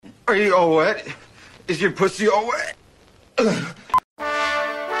Are you all wet? Is your pussy all wet?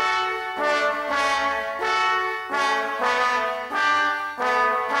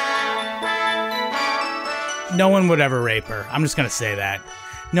 No one would ever rape her. I'm just gonna say that.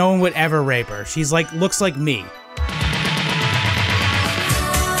 No one would ever rape her. She's like, looks like me.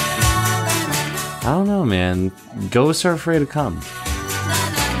 I don't know, man. Ghosts are afraid to come.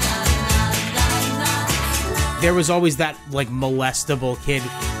 There was always that, like, molestable kid.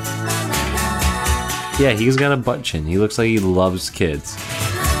 Yeah, he's got a butt chin. He looks like he loves kids.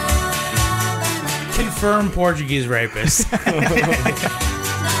 Confirmed Portuguese rapist.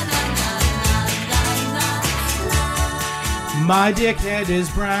 My dickhead is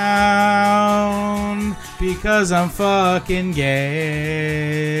brown because I'm fucking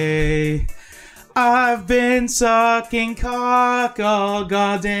gay. I've been sucking cock all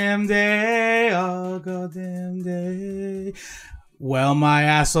goddamn day, all goddamn day. Well, my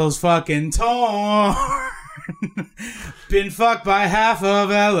asshole's fucking torn. Been fucked by half of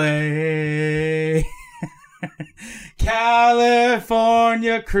LA.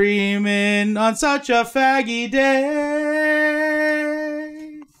 California creaming on such a faggy day.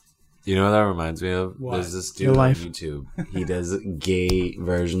 You know what that reminds me of? What? There's this dude on YouTube. He does gay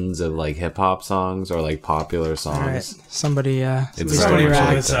versions of like hip hop songs or like popular songs. All right. Somebody Somebody stole your pull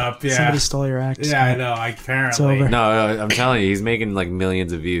act. this up. Yeah. Somebody stole your act. Yeah, I know. Apparently. It's over. No, I'm telling you, he's making like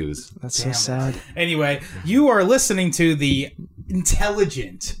millions of views. That's Damn. so sad. Anyway, you are listening to the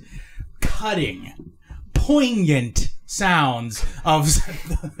intelligent, cutting, poignant sounds of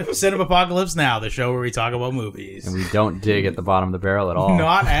Cinema Apocalypse Now, the show where we talk about movies. And we don't dig at the bottom of the barrel at all.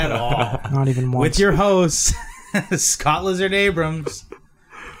 Not at all. Not even once. With your hosts, Scott Lizard Abrams.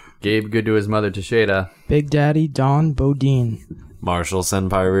 Gabe Good to his mother, Tasheda. Big Daddy Don Bodine. Marshall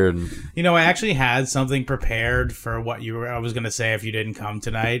Senpai Reardon. You know, I actually had something prepared for what I was going to say if you didn't come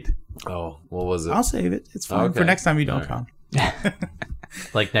tonight. Oh, what was it? I'll save it. It's fine Okay. for next time you don't All come.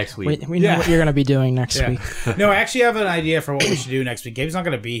 Like next week. We know Yeah. what you're going to be doing next week. No, I actually have an idea for what we should do next week. Gabe's not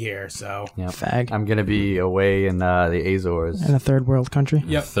going to be here, so. Yep. Fag. I'm going to be away in the Azores. In a third world country?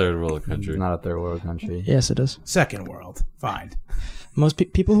 Yep. Third world country. It's not a third world country. Yes, it is. Second world. Fine. Most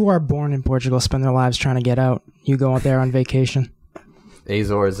people who are born in Portugal spend their lives trying to get out. You go out there on vacation.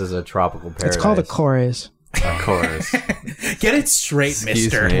 Azores is a tropical paradise. It's called a Cores. Of course. Get it straight, Excuse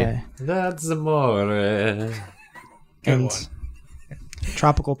mister. me. Okay. That's amore. Good And one.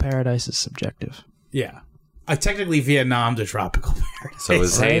 tropical paradise is subjective. Yeah. Technically, Vietnam's a tropical paradise. So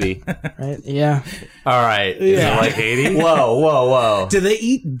is Haiti. Right? Yeah. All right. Yeah. Like Haiti? Whoa, whoa, whoa. Do they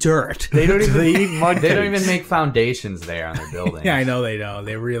eat dirt? They don't even They eat mud They don't cakes. even make foundations there on their buildings. Yeah, I know they don't.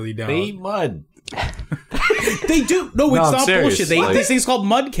 They really don't. They eat mud. They do. No, it's I'm not serious. bullshit. They eat Like- these things called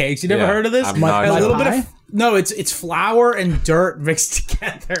mud cakes. You never Yeah, heard of this? I'm not- a little bit pie? of no. It's flour and dirt mixed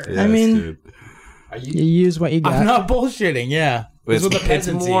together. Yes, mean- dude. You use what you got. I'm not bullshitting. Yeah, It's, what the it's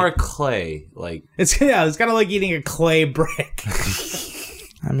peasants more eat. clay. Like, It's it's kind of like eating a clay brick.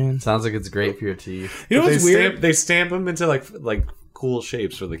 I mean, Sounds like it's great for your teeth. You know what's weird? They stamp them into like cool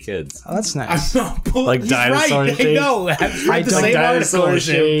shapes for the kids. oh, that's I'm nice. not bull- Like He's dinosaur right. I shapes? know. I've read the don't- same article as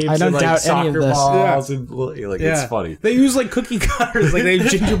him. I don't doubt any of this. Balls and, like, it's funny. They use like cookie cutters, like they have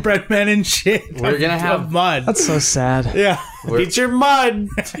gingerbread men and shit. We're gonna of have- mud. That's so sad. Yeah. Eat your mud.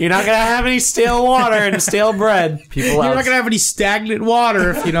 You're not gonna have any stale water and stale bread. People You're not gonna have any stagnant water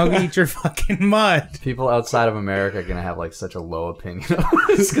if you don't eat your fucking mud. People outside of America are gonna have like such a low opinion of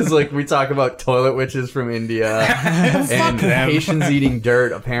us because like we talk about toilet witches from India and them. Haitians eating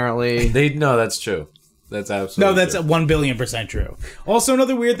dirt. Apparently, No, that's true. That's absolutely No, that's true. 1,000,000,000% true. Also,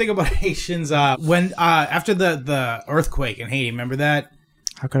 another weird thing about Haitians, when after the earthquake in Haiti, remember that?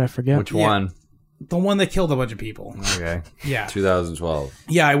 How could I forget? which one? The one that killed a bunch of people. Okay, Yeah. 2012.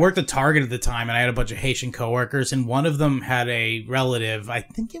 Yeah, I worked at Target at the time, and I had a bunch of Haitian coworkers, and one of them had a relative, I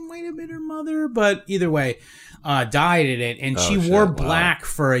think it might have been her mother, but either way, died in it, and she wore shit, wow. black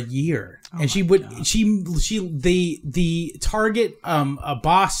for a year. And she would, the Target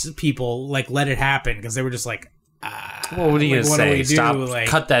boss people like let it happen because they were just like, Well, what are you Like, gonna what do say? we do? Stop! Like-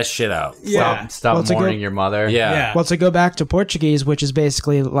 Cut that shit out. yeah, stop Well, to go- mourning your mother. Yeah. yeah. Well, to go back to Portuguese, which is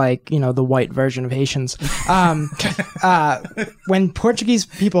basically like, the white version of Haitians. When Portuguese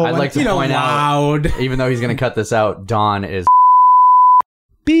people... I'd like to point out, loud. even though he's gonna cut this out, Don is.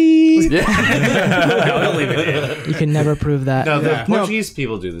 Beep! I'll leave it in. You can never prove that. No, the Yeah. Portuguese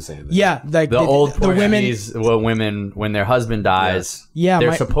people do the same thing. Yeah, like The old the women... Portuguese women, when their husband dies, Yeah,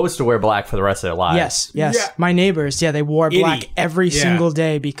 they're my- supposed to wear black for the rest of their lives. Yes. Yeah. My neighbors, they wore black Idiot. every Yeah. single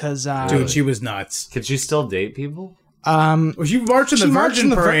day because... Dude, she was nuts. Could you still date people? Well, she marched in the She marched Virgin in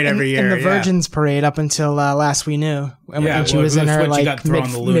the Vir- Parade every year. in the yeah. Virgin's Parade up until last we knew, and she well, was in that's her when she like got thrown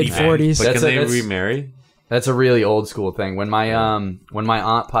in the loony mid bin. 40s. But That's can a- they that's- remarry? That's a really old school thing. When my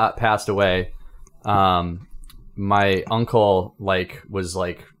aunt passed away, my uncle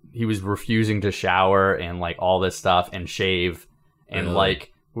he was refusing to shower and like all this stuff and shave, and Really?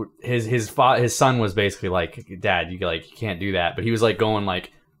 like his son was basically like, Dad, you can't do that, but he was like going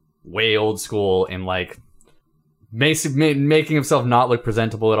like way old school and like making himself not look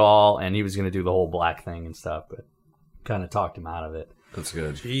presentable at all, and he was gonna do the whole black thing and stuff, but kind of talked him out of it. That's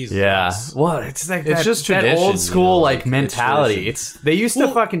good. Jesus. Yeah. Well, it's like It's just that tradition, old school you know, like it's mentality. tradition. They used to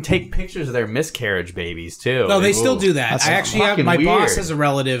Well- fucking take pictures of their miscarriage babies too. No, they still do that. That's I actually have fucking my boss weird. has a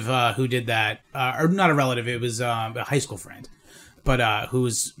relative who did that, or not a relative. It was a high school friend, but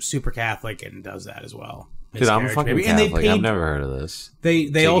who's super Catholic and does that as well. Dude, I'm Miscarriage fucking baby. And Catholic. they I've paid. never heard of this.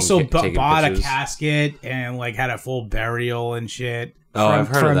 They also taking bought a pictures. casket and like had a full burial and shit. Oh, I've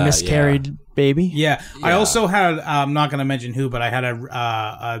heard for of a that. miscarried baby. Yeah, I also had. I'm not going to mention who, but I had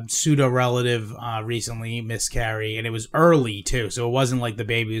a pseudo relative recently miscarry, and it was early too, so it wasn't like the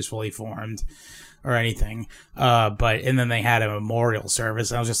baby was fully formed or anything. And then they had a memorial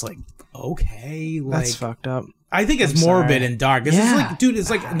service. And I was just like, okay, like That's fucked up. I think it's I'm morbid sorry. and dark. This is Yeah. like, dude, it's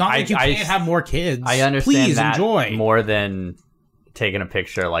like not like you I- can't have more kids. I understand Please that enjoy. more than taking a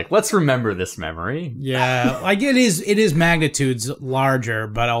picture. Like, let's remember this memory. Yeah, like it is magnitudes larger,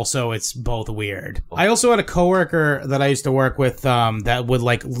 but also it's both weird. I also had a coworker that I used to work with that would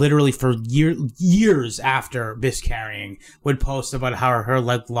like literally for years after miscarrying would post about how her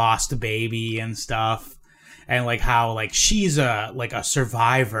like lost a baby and stuff. And like how like she's a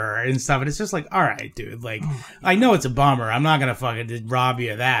survivor and stuff, and it's just like, all right, dude. Like, I know it's a bummer. I'm not gonna fucking rob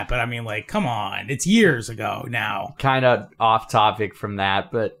you of that, but I mean, like, come on, it's years ago now. Kind of off topic from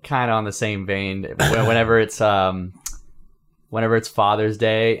that, but kind of on the same vein. Whenever it's Father's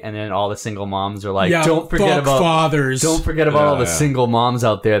Day, and then all the single moms are like, don't forget fuck about fathers. Don't forget about all the Yeah. single moms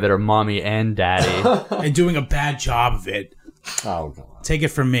out there that are mommy and daddy. And doing a bad job of it. Oh god. Take it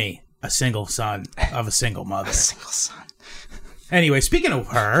from me, a single son of a single mother. Single son. Anyway, speaking of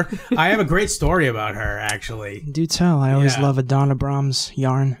her, I have a great story about her, actually. Do tell. I always Yeah. love a Donna Brahms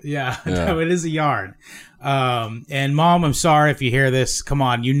yarn. Yeah, Yeah. no, it is a yarn. And Mom, I'm sorry if you hear this. Come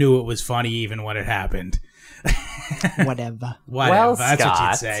on, you knew it was funny even when it happened. Whatever. Whatever, Well, that's what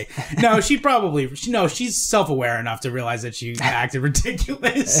Scott. she'd say. No, she's self-aware enough to realize that she acted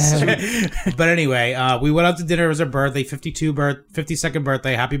ridiculous. But anyway, we went out to dinner. It was her birthday, 52nd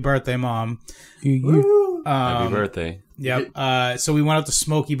birthday. Happy birthday, Mom. Happy birthday. Yep. So we went out to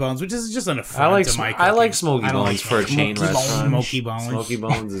Smoky Bones, which is just an affront to my I like cooking. Smoky I don't Bones like for a chain Smoky Bones. restaurant. Smoky Bones. Smoky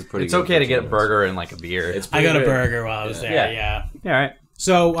Bones is pretty. It's good okay for to get a chain burger and like a beer. It's I got a pretty good. burger while I was there. Yeah. Yeah. all right.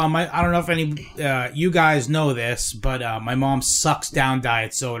 So I don't know if any you guys know this, but my mom sucks down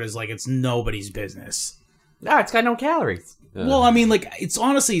diet sodas like it's nobody's business. No, it's got no calories. Yeah. Well, I mean, like it's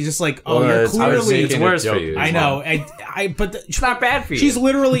honestly just like, oh, Well, you're it's- I would say clearly. it's worse for you. I know, but It's not bad for you. she's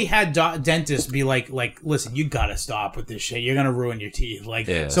literally had dentists be like, listen, you gotta stop with this shit. You're gonna ruin your teeth. Like,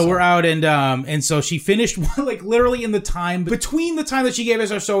 Yeah, so so- we're out and so she finished like literally in the time between the time that she gave us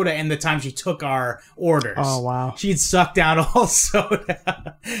our soda and the time she took our orders. Oh, wow. She'd sucked down all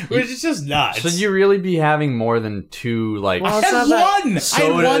soda, which is just nuts. Should you really be having more than two like I had one. I had one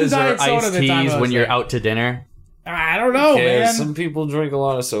sodas or diet soda iced the time I teas was when you're there. out to dinner? I don't know, Yeah, man. some people drink a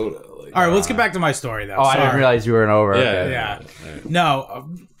lot of soda. Like, All right, let's get back to my story though. Oh, I didn't Sorry. realize you weren't over. Yeah, Okay. Yeah. yeah. No,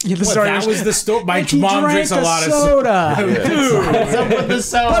 Yeah, the what, story that was the story. My He mom drank drinks a lot of soda. What's up with the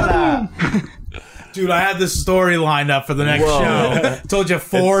soda? Dude, I had this story lined up for the next Whoa. show. Told you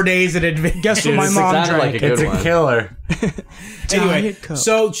 4 days in advance. Guess what my It mom sounded drank? like a good It's a one. killer. Anyway, Diet Coke.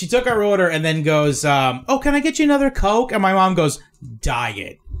 so she took our order and then goes, "Oh, can I get you another Coke?" And my mom goes,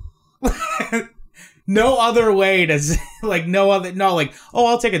 "Diet." No other way to like, "Oh,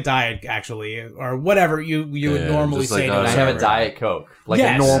 I'll take a diet actually," or whatever you would Yeah, normally just say. like, to I the have a server. Diet Coke, like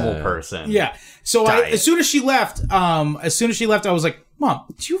Yes. a normal Yeah. person. Yeah. So Diet. as soon as she left, I was like, "Mom,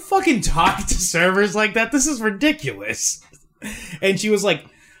 do you fucking talk to servers like that? This is ridiculous." And she was like,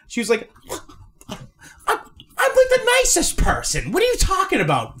 I'm like the nicest person. What are you talking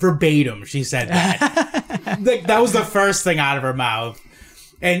about? Verbatim, she said that. Like that was the first thing out of her mouth.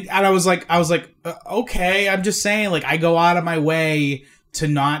 And I was like, okay, I'm just saying, like, I go out of my way to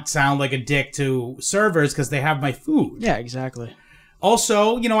not sound like a dick to servers because they have my food. Yeah, exactly.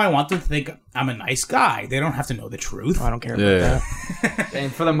 Also, I want them to think I'm a nice guy. They don't have to know the truth. I don't care about Yeah. that.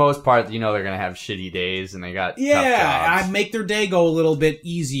 And for the most part, they're gonna have shitty days, and they got tough Yeah, jobs. I make their day go a little bit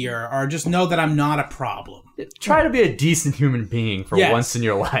easier, or just know that I'm not a problem. Try to be a decent human being for Yes. once in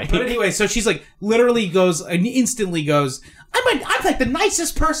your life. But anyway, so she's like, literally goes, and instantly goes, I'm like the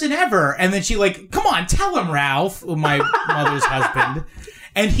nicest person ever. And then she like, come on, tell him, Ralph, my mother's husband.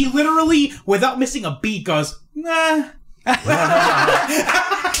 And he literally, without missing a beat, goes, nah.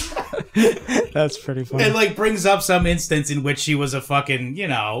 That's pretty funny. And like brings up some instance in which she was a fucking,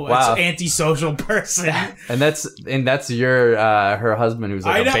 Wow. antisocial person. and that's your her husband who's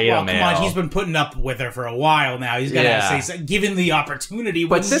like a beta well, male. come on, he's been putting up with her for a while now. He's got to Yeah. say, given the opportunity,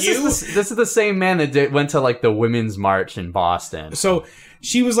 But wouldn't you? this is the same man that went to like the women's march in Boston. So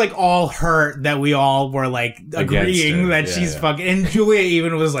she was like all hurt that we all were like agreeing her. that Yeah, she's yeah. fucking. And Julia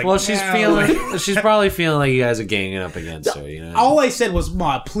even was like, Well, she's "Nah." she's probably feeling like you guys are ganging up against her. You know. All I said was,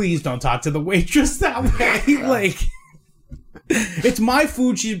 "Ma, please don't talk to the waitress that way." Like, it's my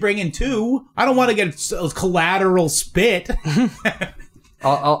food she's bringing too. I don't want to get collateral spit.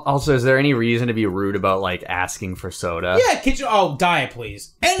 Also, is there any reason to be rude about like asking for soda? Yeah, kitchen. Oh, diet,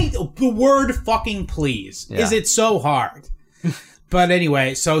 please. The word fucking please. Yeah. Is it so hard? But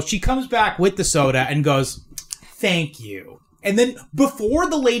anyway, so she comes back with the soda and goes, "Thank you." And then before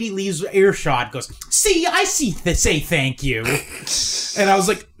the lady leaves earshot, goes, "See, I say thank you." And I was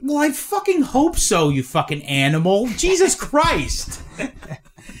like, "Well, I fucking hope so, you fucking animal. Jesus Christ."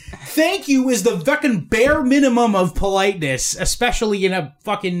 Thank you is the fucking bare minimum of politeness, especially in a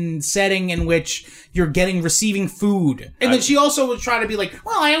fucking setting in which you're receiving food. And then she also would try to be like,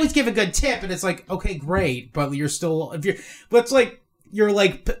 well, I always give a good tip. And it's like, okay, great. But you're still, but it's like, you're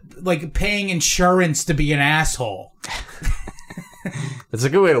like paying insurance to be an asshole. It's a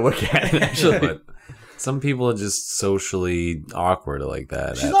good way to look at it, actually. But some people are just socially awkward like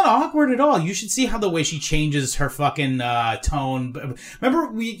that. She's not awkward at all. You should see how the way she changes her fucking tone.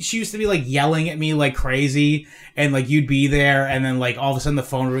 Remember, she used to be like yelling at me like crazy, and like you'd be there, and then like all of a sudden the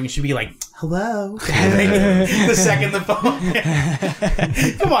phone would ring, and she'd be like, "Hello." The second the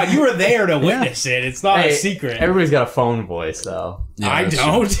phone. Come on, you were there to witness it. It's not a secret. Everybody's got a phone voice, though. I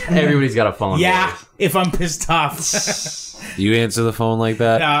don't. Everybody's got a phone Yeah, voice. if I'm pissed off. You answer the phone like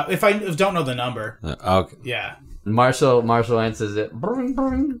that? If I don't know the number. Okay. Yeah. Marshall answers it. Bring,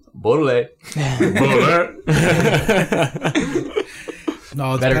 Bole.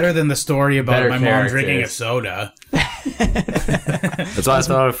 No, it's Better- better than the story about better my mom characters. drinking a soda. That's what I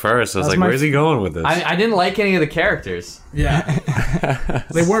thought at first. I was like, my- where's he going with this? I didn't like any of the characters. Yeah.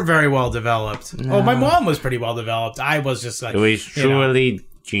 They weren't very well developed. Oh, my mom was pretty well developed. I was just like, it was truly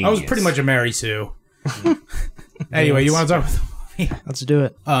genius. I was pretty much a Mary Sue. Anyway, you want to talk about the movie? Let's do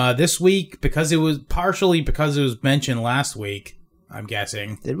it. This week, because it was mentioned last week, I'm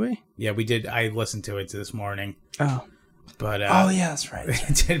guessing. Did we? Yeah, we did. I listened to it this morning. Oh. But, Yeah, that's right.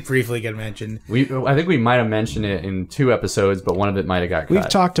 it did briefly get mentioned. I think we might have mentioned it in 2 episodes, but one of it might have got cut. We've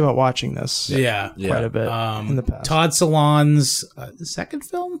talked about watching this Yeah. quite a bit in the past. Todd Solond's second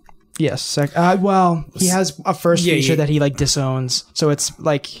film? Yes. Well, he has a first Yeah, feature yeah. that he like disowns, so it's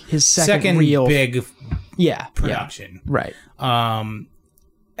like his second real big yeah production. right.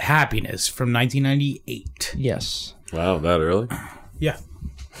 Happiness from 1998. Yes. Wow, that early? Yeah.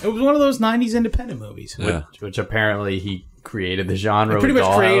 It was one of those 90s independent movies. Yeah. which apparently he created the genre. Pretty with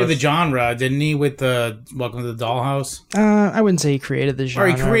much created Dollhouse. the genre, didn't he, with the Welcome to the Dollhouse? I wouldn't say he created the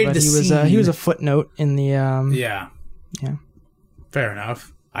genre, created but the he was scene. he was a footnote in the Yeah. Yeah. Fair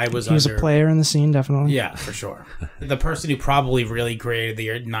enough. he was a player in the scene, definitely. Yeah, for sure. The person who probably really created the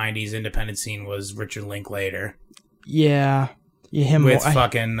 90s independent scene was Richard Linklater Yeah. Him with more-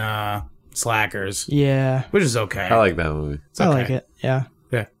 fucking Slackers, yeah. which is okay. I like that movie. It's I okay. like it. Yeah.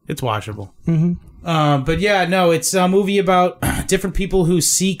 Yeah, it's watchable. Mm-hmm. But yeah, no, it's a movie about different people who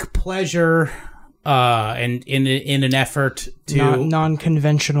seek pleasure and in an effort to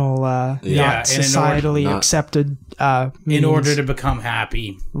Non-conventional, not in order- societally not- accepted in means. order to become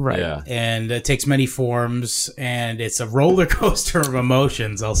happy. right. Yeah. And it takes many forms, and it's a roller coaster of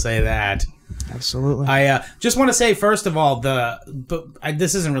emotions. I'll say that. Absolutely. I just want to say, first of all,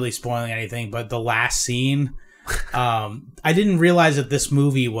 this isn't really spoiling anything, but the last scene, I didn't realize that this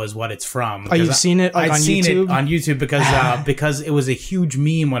movie was what it's from. Oh, you've seen it, like, I'd on seen YouTube? it on YouTube because it was a huge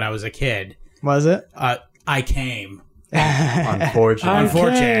meme when I was a kid. Was it? I came. Unfortunately. On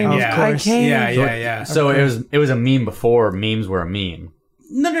 4chan, Of yeah. course. Yeah. So it was a meme before memes were a meme.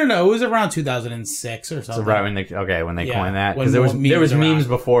 No. It was around 2006 or So something. right when they coined that, when because there was memes memes around.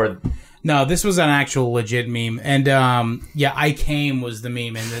 before No, this was an actual legit meme. And, I Came was the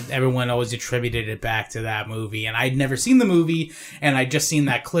meme, and then everyone always attributed it back to that movie. And I'd never seen the movie, and I'd just seen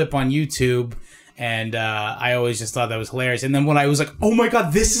that clip on YouTube, and I always just thought that was hilarious. And then when I was like, oh my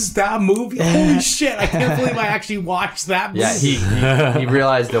god, this is that movie? Holy shit, I can't believe I actually watched that movie. Yeah, he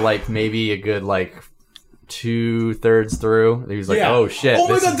realized that, like, maybe a good, like, 2/3 through, he was like, "Oh shit! Oh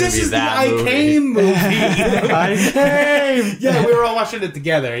my god, this is the I Came movie." I Came. Yeah, we were all watching it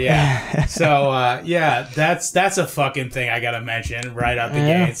together. Yeah. So that's a fucking thing I gotta mention right out the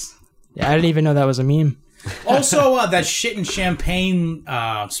gates. Yeah, I didn't even know that was a meme. Also, that shit and champagne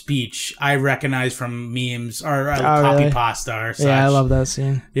speech I recognize from memes or copy really? pasta or such. Yeah, I love that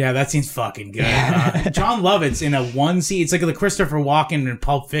scene. Yeah, that scene's fucking good. John Lovett's in a one scene. It's like the Christopher Walken in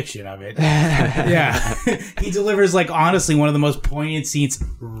Pulp Fiction of it. Yeah. He delivers, like, honestly, one of the most poignant scenes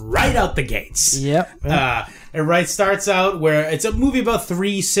right out the gates. Yep. It starts out where it's a movie about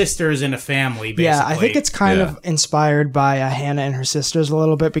three sisters in a family, basically. Yeah, I think it's kind of inspired by Hannah and her sisters a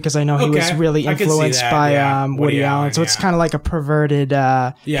little bit, because I know he was really I could see influenced that, by Woody Allen. So it's kind of like a perverted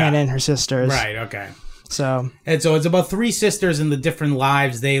Hannah and her sisters. Right, okay. So it's about three sisters and the different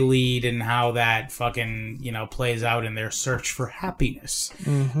lives they lead and how that fucking, plays out in their search for happiness.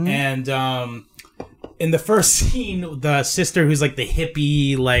 Mm-hmm. And in the first scene, the sister who's like the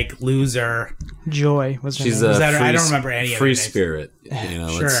hippie, like, loser, Joy was her She's name. I don't remember any of free it. spirit.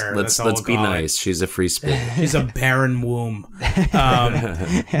 Sure, Let's be nice. She's a free spirit. She's a barren womb.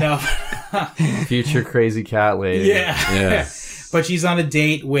 No. Future crazy cat lady. Yeah. But she's on a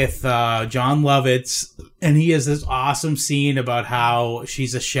date with John Lovitz, and he has this awesome scene about how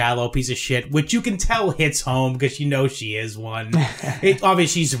she's a shallow piece of shit, which you can tell hits home because you know she is one. Obviously,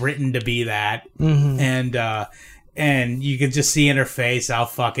 she's written to be that. Mm-hmm. And you could just see in her face how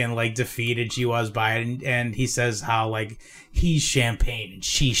fucking, like, defeated she was by it. And he says how, like, he's champagne and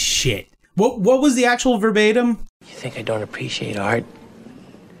she's shit. What was the actual verbatim? You think I don't appreciate art?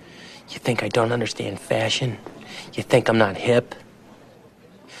 You think I don't understand fashion? You think I'm not hip?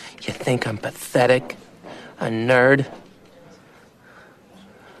 You think I'm pathetic? A nerd?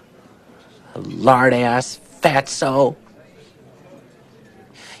 A lard-ass fatso?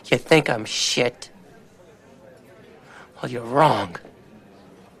 You think I'm shit? Well, you're wrong.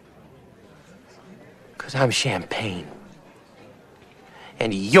 'Cause I'm champagne.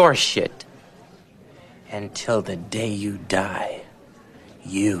 And you're shit. Until the day you die.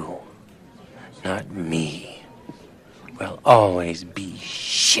 You, not me, will always be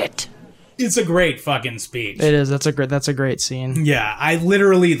shit. It's a great fucking speech. It is. That's a great scene. Yeah, I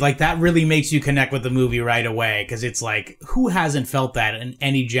literally, like, that really makes you connect with the movie right away, because it's like, who hasn't felt that in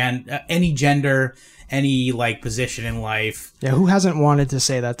any gender, any, like, position in life? Yeah, who hasn't wanted to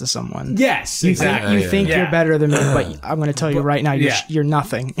say that to someone? Yes, You exactly. think you're better than me, but I'm going to tell you right now, you're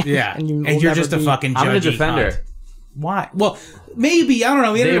nothing. Yeah, and you're never just a be- fucking I'm gonna judgy defend cunt. her. Why? Well, maybe, I don't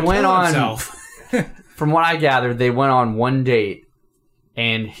know. He ended up went killing on- himself. From what I gathered, they went on one date,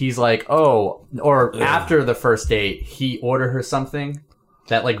 and he's like, after the first date, he ordered her something,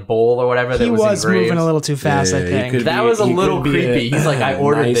 that, like, bowl or whatever that He was was engraved. moving a little too fast, I think. That was a little creepy. He's like, I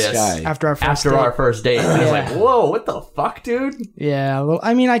ordered nice this guy. After our first date. And I was like, whoa, what the fuck, dude? Yeah, well,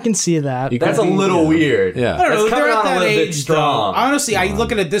 I mean, I can see that. That's a little weird. Yeah. I don't know. That's They're coming at on a that little bit age, strong. though. Honestly, I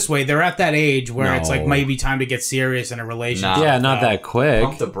look at it this way: they're at that age where it's like No. maybe time to get serious in a relationship. Nah. Yeah, not that quick.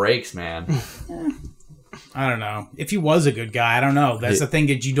 Pump the brakes, man. I don't know. If he was a good guy, I don't know. That's the thing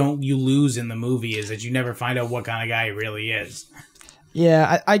that you lose in the movie, is that you never find out what kind of guy he really is.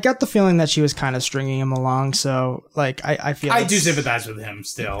 Yeah, I got the feeling that she was kind of stringing him along, so, like, I feel I do sympathize with him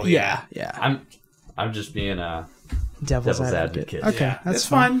still. Yeah. I'm just being a Devil's devil's advocate. advocate. Okay, Yeah, that's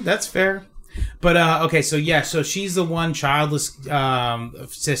fine. That's fair. But okay, so she's the one childless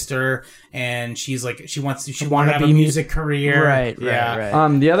sister, and she's like she wanted to have a music career, Right.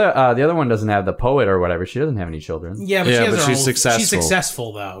 The other one doesn't have the poet or whatever. She doesn't have any children. Yeah, but, Yeah, she has but her she's own, successful. She's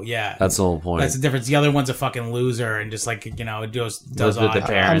successful though. Yeah, That's the whole point. That's the difference. The other one's a fucking loser and just like does Lives with odd the jobs.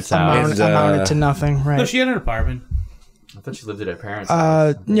 parents' house. Amounted to nothing, right? No, she had an apartment. I thought she lived at her parents'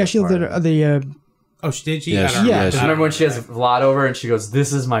 house. Yeah, she lived at the Oh, she did. She? Yeah, I don't yeah, remember. she- I don't Remember when she has remember Vlad over and she goes,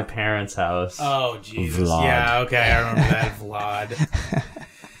 "This is my parents' house." Oh, Jesus. Vlad. Yeah, okay, I remember that, Vlad.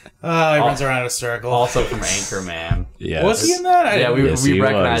 He runs around in a circle. Also from Anchorman. Yeah. Was he in that? I Yeah, didn't- Yes, we he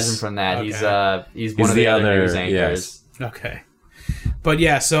recognize was. him from that. Okay. He's one of the other news anchors. Okay. But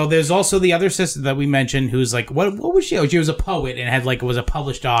yeah, so there's also the other sister that we mentioned who's like, what was she? Oh, she was a poet and had was a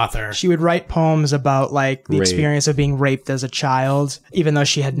published author. She would write poems about, like, the Rape. experience of being raped as a child, even though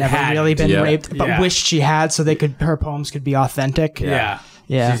she had never Hadn't. really been Yeah. raped, but Yeah. wished she had, so her poems could be authentic. Yeah.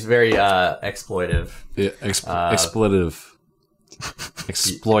 Yeah. She's very exploitive. Yeah, expletive.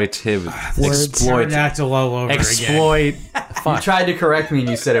 Exploitive. Words. Pterodactyl all over again. Exploit. You tried to correct me and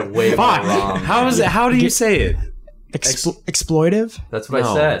you said it way more wrong. How is it? How do you say it? Exploitive? That's what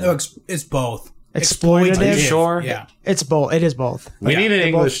No. I said. No, it's both. Exploitative? Are you sure? Yeah. It's both. It is both. We need an They're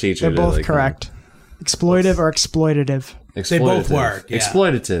English both, teacher. They're to, both like, correct. Exploitive or exploitative. They both work, yeah.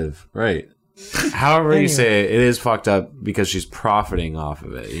 Exploitative, right. However you say it is fucked up because she's profiting off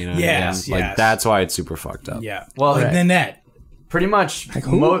of it. You know what Yes, I mean? yes. Like, that's why it's super fucked up. Yeah. Well, like right. Nanette. Pretty much. Most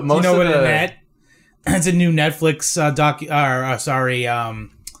You know of what the Nanette? It's a new Netflix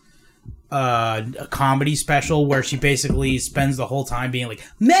a comedy special where she basically spends the whole time being like,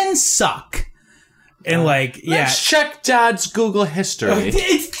 men suck. And Let's check Dad's Google history.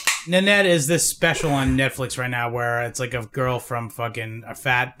 Nanette is this special on Netflix right now where it's like a girl from fucking a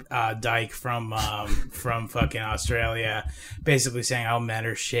fat dyke from fucking Australia, basically saying how men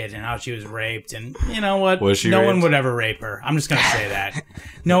are shit and how she was raped, and you know what? Was she no raped? one would ever rape her. I'm just gonna say that.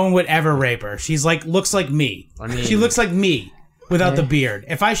 No one would ever rape her. She's like looks like me. I mean- she looks like me without the beard.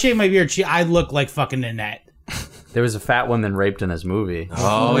 If I shave my beard, I look like fucking Nanette. There was a fat woman raped in this movie.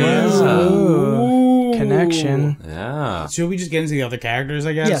 Oh, yeah. Connection. Yeah. Should we just get into the other characters?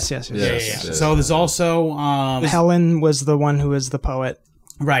 I guess. Yes. Yes. So there's also Helen was the one who was the poet.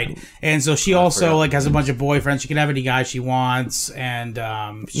 right, and so she also like has a bunch of boyfriends. She can have any guy she wants, and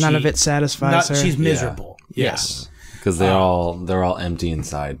None of it satisfies her. She's miserable. Yes. Because they're all empty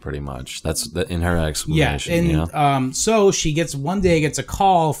inside, pretty much. That's in her Yeah, explanation. and you know? so she one day gets a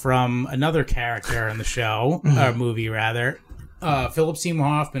call from another character in the show, or movie rather. Philip Seymour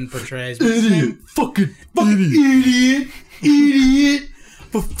Hoffman portrays Fucking idiot.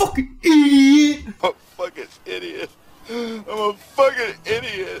 But fucking idiot. I'm a fucking idiot. I'm a fucking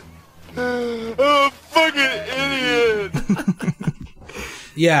idiot. I'm a fucking idiot.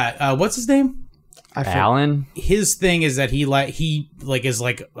 Yeah, what's his name? Alan? His thing is that he is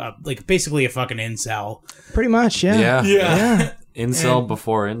basically a fucking incel. Pretty much, yeah. Yeah. Incel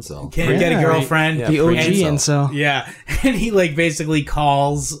before incel. Can't get a Yeah. girlfriend. Yeah. The OG Pre-incel. incel. Yeah, and he basically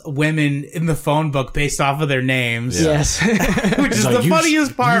calls women in the phone book based off of their names. Yes. Which is the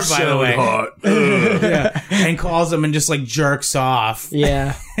funniest part, by the way. Yeah, and calls them and just jerks off.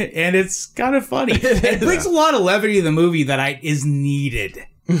 yeah. And it's kind of funny. It brings a lot of levity to the movie that is needed.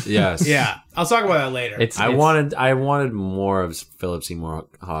 Yes. Yeah, I'll talk about that later. It's I wanted more of Philip Seymour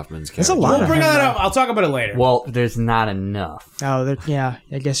Hoffman's character. There's a lot we'll of bring him, that up. I'll talk about it later. Well, there's not enough. Oh, yeah.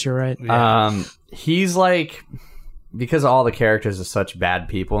 I guess you're right. He's because all the characters are such bad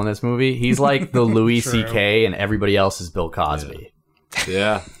people in this movie, he's like the Louis C.K. and everybody else is Bill Cosby.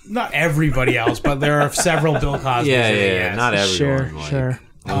 Yeah. Not everybody else, but there are several Bill Cosby's. Yeah. Not everyone. Sure.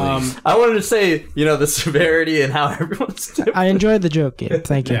 I wanted to say, the severity and how everyone's different. I enjoyed the joke, Gabe.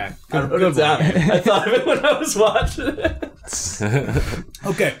 Thank you. Yeah. I wrote it down. I thought of it when I was watching it.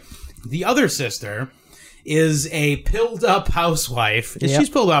 Okay. The other sister is a pilled up housewife. If Yep. she's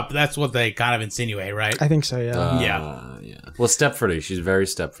pilled up, that's what they kind of insinuate, right? I think so, yeah. Yeah. Well, Stepfordy. She's very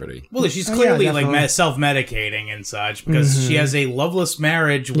Stepfordy. Well, she's yeah, clearly definitely. self-medicating and such because she has a loveless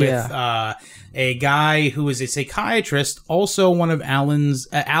marriage with Yeah. a guy who is a psychiatrist. Also, one of Alan's.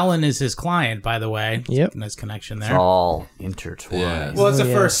 Alan is his client, by the way. Yep. Nice connection there. It's all intertwined. Yeah. Well, it's the Oh,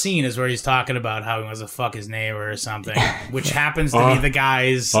 yeah. first scene is where he's talking about how he wants to fuck his neighbor or something, which happens to be the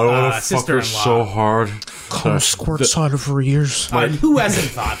guy's sister-in-law. hard. Squirt side of her ears. Who hasn't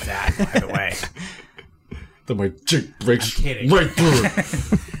thought that, by the way? That my dick breaks kidding. right through her.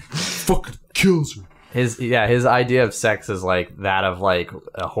 Fucking kills her. His idea of sex is that of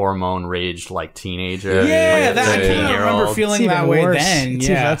a hormone raged teenager. Yeah, that, I can't 13-year-old. remember feeling It's that even way worse. then. It's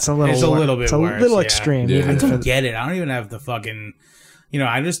Yeah, even- that's a little It's a wor- little bit it's a worse. little yeah. extreme, Yeah. even I for don't get it. I don't even have the fucking.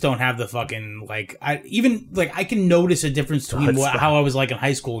 I just don't have the fucking I can notice a difference between how I was like in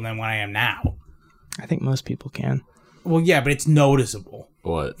high school and then when I am now. I think most people can. Well, yeah, but it's noticeable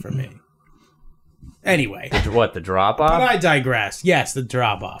What? for me. Anyway, What, the drop but off? I digress. Yes, the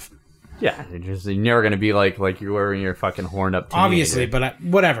drop off. Yeah, you're never gonna be like you were when you're fucking horned up teenager. Obviously, but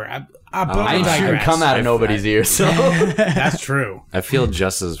whatever. But I I shouldn't digress. come out of nobody's ear, so That's true. I feel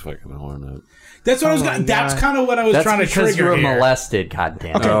just as fucking horned up. That's what I was. my That's God. kind of what I was that's trying to because you trigger were here. molested. God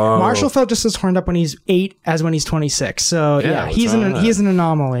damn it! Marshall felt just as horned up when he's 8 as when he's 26. So yeah, what's he's wrong with that? he's an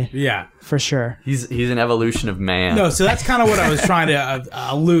anomaly Yeah. for sure. He's an evolution of man. No, so that's kind of what I was trying to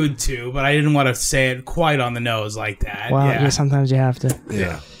allude to, but I didn't want to say it quite on the nose like that. Well, yeah. yeah, sometimes you have to.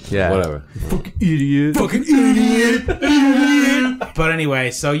 Yeah. Yeah. Whatever. idiot. Fucking idiot. But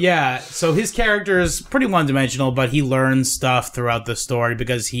anyway, so his character is pretty one-dimensional, but he learns stuff throughout the story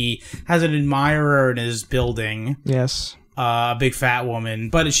because he has an admirer in his building. Yes. a big fat woman,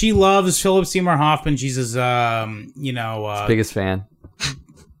 but she loves Philip Seymour Hoffman. She's his, Biggest fan.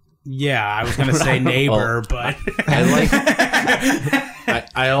 yeah, I was gonna say neighbor, but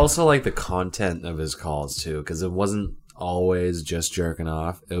I also like the content of his calls too, because it wasn't always just jerking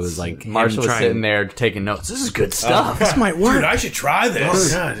off. It was like Marshall was trying- sitting there taking notes. This is good stuff. This might work. dude, I should try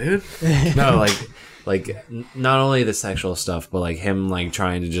this. Yeah, dude. No, not only the sexual stuff, but like him like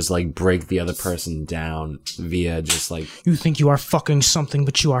trying to just like break the other person down via just like You think you are fucking something,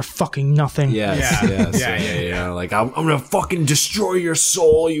 but you are fucking nothing. yes, Yeah. yes, yeah. Like I'm gonna fucking destroy your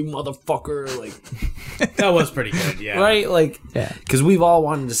soul, you motherfucker. Like That was pretty good. Yeah, right, like Yeah. because we've all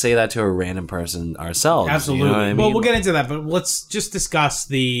wanted to say that to a random person ourselves. Absolutely. You know what I mean? Well, we'll get into that, but let's just discuss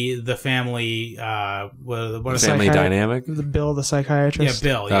the family. What is family Psychi- dynamic. The Bill, the Yeah, psychiatrist.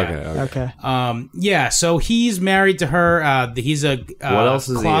 Bill. Yeah. Okay. Okay. Yeah. So he's married to her. He's a What else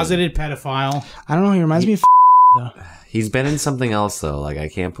is he in? closeted pedophile. I don't know. He reminds me of He's been in something else though. Like I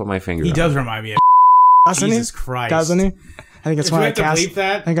can't put my finger. He on does it. remind me of doesn't Jesus he? Christ. Doesn't he? I think that's If we why I have to cast. bleep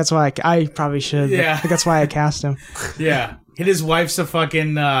that? I think that's why I probably should. but Yeah. I think that's why I cast him. Yeah. And his wife's a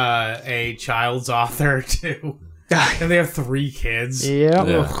fucking a child's author too. And they have 3 kids. Yeah.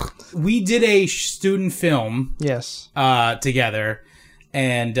 Yeah. We did a student film Yes. together,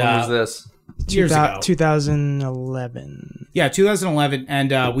 and When was this? years ago. 2011. Yeah, 2011,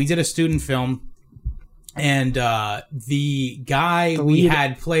 and we did a student film, and the guy we lead-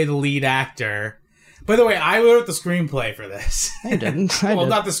 had play the lead actor. By the way, I wrote the screenplay for this. I didn't. I Well, did.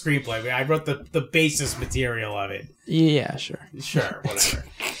 not the screenplay, but I wrote the basis material of it. Yeah, sure. Sure, whatever.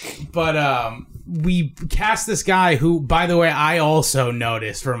 But we cast this guy who, by the way, I also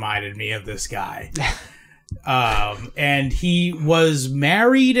noticed reminded me of this guy. And he was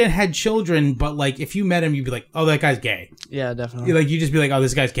married and had children, but like if you met him, you'd be like, "Oh, that guy's gay." Yeah, definitely. Like you just be like, "Oh,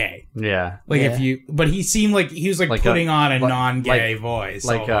 this guy's gay." Yeah. Like Yeah. if you, but he seemed like he was like, Like putting on a like- non-gay voice,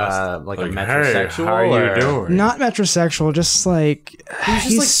 Like almost. like a Like, metrosexual. hey, how are you or doing? Not metrosexual, just like He was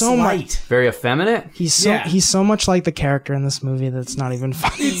just like so much. slight. Very effeminate. Yeah. He's so much like the character in this movie that's not even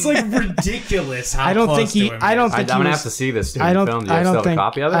funny. It's like ridiculous how I don't close think he. to him I he don't is. I'm think he gonna was- have to see this I don't. film. Do you I still don't have think. a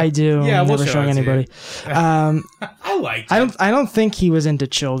copy of it? I do. Yeah, I'm we'll never show showing it to you. anybody. I liked. I it. don't. I don't think he was into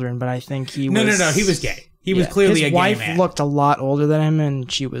children, but I think he was. No. He was gay. He was Yeah. clearly His a gay wife man. looked a lot older than him,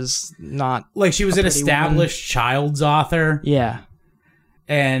 and she was not. like she was an pretty established child's author, Yeah.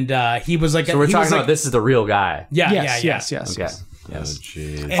 and he was like. So we're he talking was about like, this is the real guy. Yeah, Yes. yeah. Yes. Okay. Yes. Oh,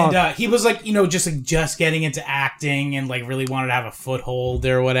 jeez. And he was like, just getting into acting and like really wanted to have a foothold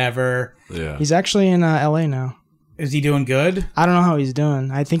or whatever. Yeah. He's actually in LA now. Is he doing good? I don't know how he's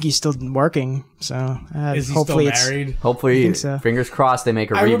doing. I think he's still working. So Is he hopefully still it's. married? Hopefully, think so. fingers crossed, they make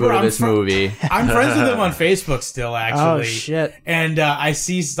a I remember reboot of I'm this fr- movie. I'm friends with him on Facebook still, actually. Oh shit! And I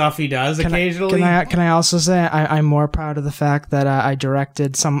see stuff he does occasionally. Can I also say I'm more proud of the fact that I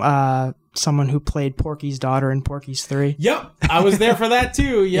directed someone who played Porky's daughter in Porky's 3. Yep, I was there for that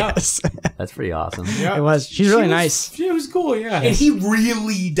too. Yep. Yes, That's pretty awesome. Yep. it was. She's really nice. She was cool, yeah. And he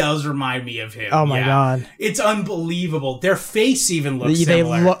really does remind me of him. Oh my yeah. God. It's unbelievable. Their face even looks They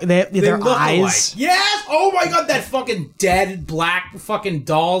similar. look. Their look eyes. alike. Yes. Oh my God, that fucking dead black fucking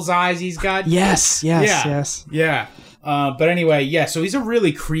doll's eyes he's got. Yes. Yes. Yeah. But anyway, yeah, so he's a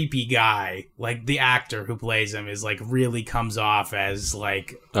really creepy guy. Like, the actor who plays him is, like, really comes off as,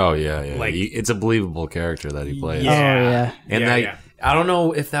 like... Oh yeah. Like- It's a believable character that he plays. Yeah. Oh, yeah. And yeah. I don't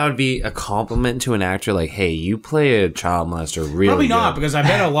know if that would be a compliment to an actor. Like, hey, you play a child molester really Probably not, good. because I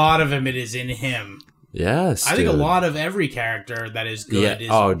bet a lot of it is in him. Yes, I think a dude. lot of every character that is good Yeah. is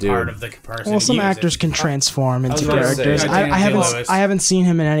Oh, dude. part of the person. Well, some he was actors in. can transform into was gonna say, characters. yeah, I Daniel-Day-Lewis. haven't. I haven't seen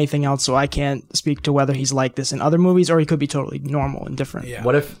him in anything else, so I can't speak to whether he's like this in other movies or he could be totally normal and different. Yeah.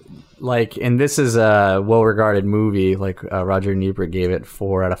 What if, like, and this is a well-regarded movie, like Roger Ebert gave it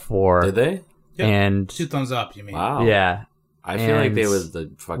 4 out of 4. Did they? Yep. And 2 thumbs up, you mean? Wow. yeah, I feel like And they was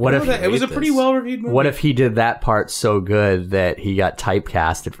the fucking. what if- It was a pretty well-reviewed movie. what if he did that part so good that he got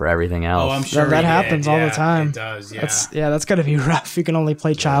typecasted for everything else? Oh, I'm sure that he happens did. all the Yeah, time. It does, yeah. That's gotta be rough. You can only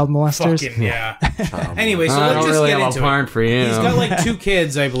play child molesters. Fucking, yeah. Anyway, so I let's don't just really get have into a part it. for you. He's got like 2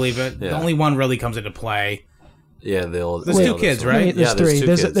 kids, I believe, but Yeah. only one really comes into play. Yeah, the old. There's the 2 oldest kids, one. right? Wait, there's Yeah, 3. two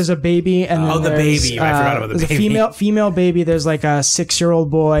There's kids. there's a baby and then Oh, the there's, baby. I forgot about the there's baby. a female baby. There's like a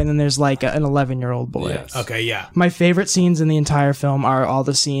 6-year-old boy and then there's like an 11-year-old boy. Yes. Okay, yeah. My favorite scenes in the entire film are all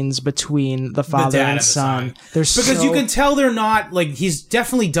the scenes between the father dad and the son. Because so, you can tell they're not, like, he's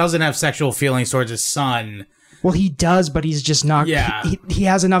definitely doesn't have sexual feelings towards his son, Well, he does, but he's just not. Yeah. He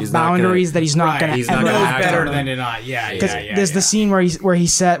has enough He's not gonna- boundaries that he's not going to. He's He not knows gonna act better on than to not. Yeah, Because yeah. there's the scene where he's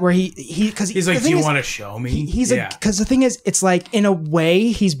He's like, do you want to show me? because the thing is, it's like in a way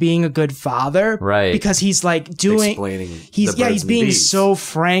he's being a good father, Right. Because he's like doing Explaining he's the birds he's and being bees. so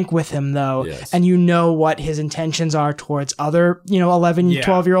frank with him though, Yes. and you know what his intentions are towards other 11, Yeah.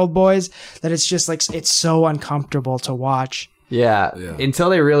 12-year-old boys, that it's just like it's so uncomfortable to watch. Yeah. Yeah. Until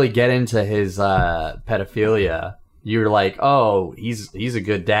they really get into his pedophilia, you're like, oh, he's a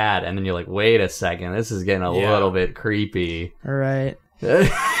good dad, and then you're like, wait a second, this is getting a Yeah. little bit creepy. All right,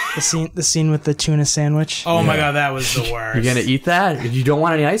 the scene with the tuna sandwich. Oh my god, that was the worst. You're gonna eat that? You don't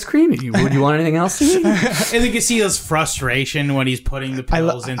want any ice cream? Would you want anything else to eat? And you can see his frustration when he's putting the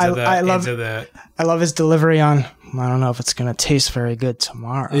pills into the. I love his delivery on. I don't know if it's gonna taste very good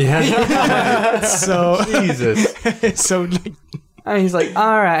tomorrow. Yeah. So Jesus. so like, And he's like,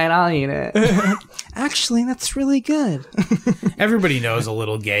 all right, I'll eat it. actually, that's really good. Everybody knows a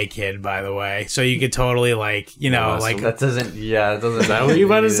little gay kid, by the way, so you could totally That doesn't. Is that what you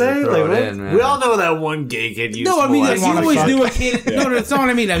about to say? Throw Like, it what? in, man. We all know that one gay kid used No, to I mean, like, molest you wanna always fuck. knew a kid. No, that's not what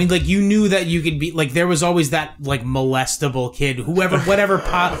I mean. I mean, like, you knew that you could be, like, there was always that, like, molestable kid, whatever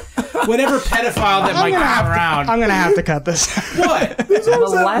pedophile that might come around. I'm gonna have to cut this. What?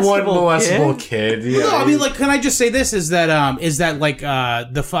 one molestable kid. Yeah. No, I mean, like, can I just say this? Is that like,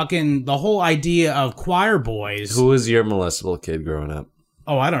 the whole idea of choir boys. Who was your molestable kid growing up?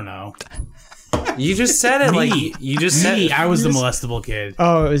 Oh, I don't know. You just said it. Me. Like you just said. I was the molestable kid.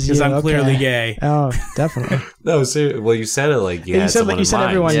 Oh, it was you. Because I'm okay. clearly gay. Oh, definitely. No, seriously. Well, you said it like you you had said someone you in said mind.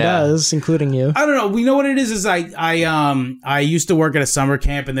 everyone Yeah. does, including you. I don't know. We know what it is I used to work at a summer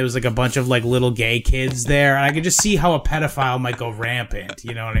camp and there was like a bunch of like little gay kids there, and I could just see how a pedophile might go rampant.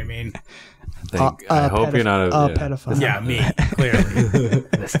 You know what I mean? I hope you're not a pedophile. Yeah, me, clearly.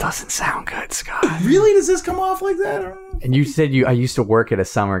 This doesn't sound good, Scott. Really? Does this come off like that? I don't know. And you said I used to work at a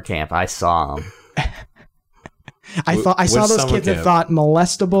summer camp. I saw him. I saw Which those summer kids that camp? thought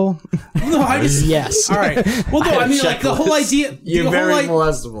molestable. No, I just Yes. All right. Well, no, I mean like the whole idea. You're the very whole,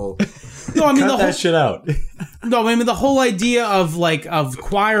 molestable. no, I mean Cut the whole that shit out. No, I mean the whole idea of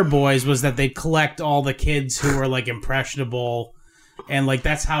choir boys was that they'd collect all the kids who were like impressionable, and like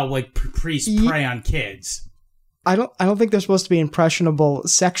that's how like priests prey on kids. I don't think they're supposed to be impressionable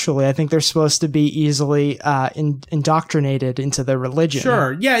sexually. I think they're supposed to be easily indoctrinated into the religion.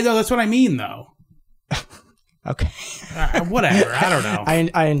 Sure, yeah, no, that's what I mean though. Okay. Whatever, I don't know.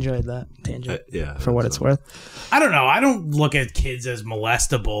 I enjoyed that tangent. Yeah. For what it's worth. I don't know. I don't look at kids as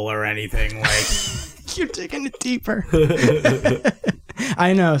molestable or anything like. You're digging it deeper.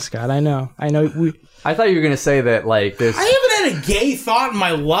 I know, Scott. I know. I thought you were gonna say that like this. I haven't had a gay thought in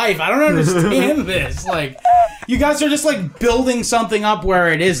my life. I don't understand this. Like, you guys are just like building something up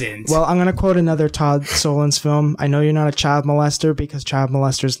where it isn't. Well, I'm going to quote another Todd Solondz film. I know you're not a child molester because child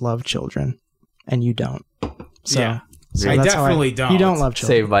molesters love children, and you don't. So, Yeah. so I that's how definitely don't. You don't love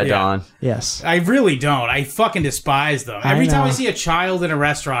children. Saved by Yeah. Dawn. Yes. I really don't. I fucking despise them. Every time I know. see a child in a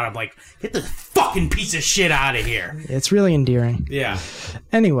restaurant, I'm like, get this fucking piece of shit out of here. It's really endearing. Yeah.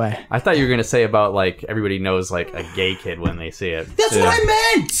 Anyway. I thought you were gonna say about like everybody knows like a gay kid when they see it. That's what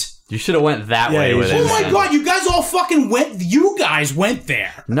I meant. You should have went that way you with it. Oh my man. god, you guys all fucking went. You guys went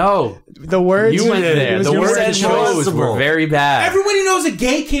there. No, The words you went there. was The your words word and choice. shows were molestable. very bad. Everybody knows a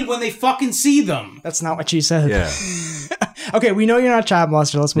gay kid when they fucking see them. That's not what you said. Yeah. Okay, we know you're not a child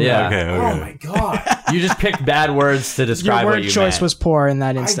molester. Let's move Yeah. on. Okay. Oh my god. You just picked bad words to Your describe word what you choice meant. was poor in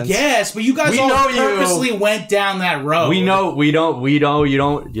that I instance. guess, but you guys We all know you. purposely went down that road. We know you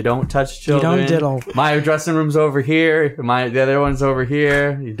don't touch children. don't diddle. My dressing room's over here. The other one's over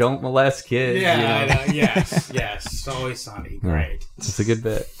here. You don't molest kids. Yeah, you know? I know. Yes, yes. It's always sunny. Great. It's a good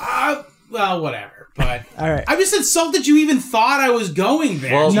bit. Well, whatever. But All right. I'm just insulted you even thought I was going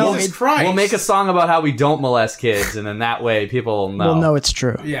there. Well, No, Jesus Christ. We'll make a song about how we don't molest kids, and then that way people will know. Well, no, it's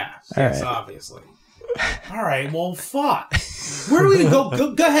true. Yeah, All yes, right. obviously. All right, well, fuck. Where do we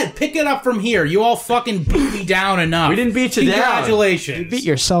go? Go ahead, pick it up from here. You all fucking beat me down enough. We didn't beat you down. Congratulations. Beat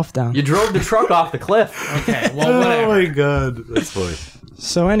yourself down. You drove the truck off the cliff. Okay, well, whatever. Oh my god. That's funny.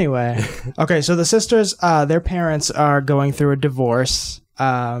 So anyway, okay, so the sisters, their parents are going through a divorce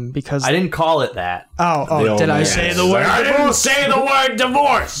because I didn't call it that. oh, did I Yeah. say the word? I didn't say the word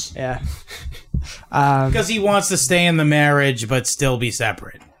divorce. Yeah, Because he wants to stay in the marriage but still be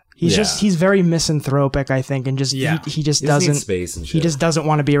separate. he's very misanthropic, I think, and just Yeah. he just He just doesn't needs space and he shit. just doesn't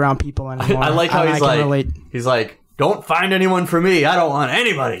want to be around people anymore. I like how And he's I can like, relate. he's like, Don't find anyone for me. I don't want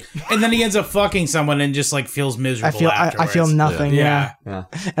anybody. And then he ends up fucking someone and just like feels miserable. I feel nothing. Yeah.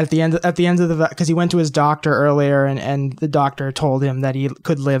 At the end of the because he went to his doctor earlier and the doctor told him that he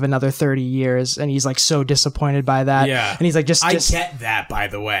could live another 30 years and he's like so disappointed by that. Yeah. And he's like, just I get that, by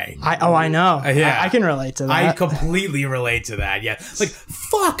the way. I know. Yeah. I can relate to that. I completely relate to that. Yeah. Like,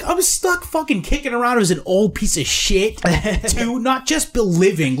 fuck, I'm stuck fucking kicking around as an old piece of shit to not just be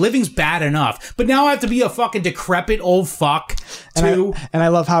living. Living's bad enough, but now I have to be a fucking decrepit old fuck too. And I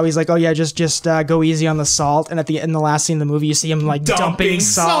love how he's like, oh yeah, just go easy on the salt. And in the last scene of the movie, you see him like dumping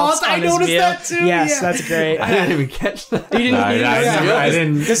salt. I noticed that too. Yes, that's great. I didn't even catch that. You didn't. I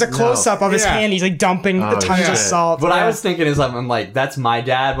didn't. There's a close up of his hand. He's like dumping the tons of salt. What I was thinking is, I'm like, that's my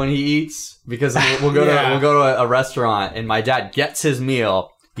dad when he eats, because we'll go to a restaurant and my dad gets his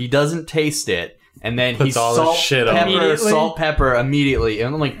meal, he doesn't taste it, and then he's all the shit on salt, pepper immediately,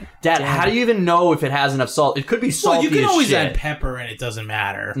 and I'm like, Dad, how do you even know if it has enough salt? It could be salty. Well, you can always shit. add pepper and it doesn't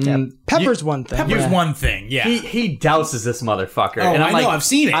matter. Pepper's one thing. Pepper's one thing. Yeah. He douses this motherfucker. Oh, and I'm I know, like, I've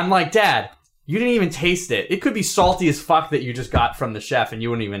seen it. I'm like, Dad, you didn't even taste it. It could be salty as fuck that you just got from the chef and you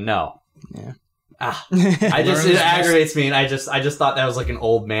wouldn't even know. Yeah. It aggravates me, and I just thought that was like an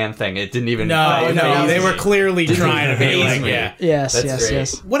old man thing. It didn't even. No, they were clearly trying to be like,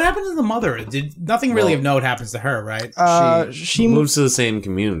 Yes. What happened to the mother? Did nothing really of note happens to her, right? She moves to the same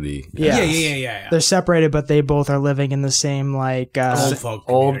community. Yeah. They're separated, but they both are living in the same like old folk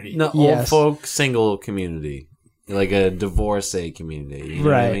community. Old folk single community. Like a divorcee community. You know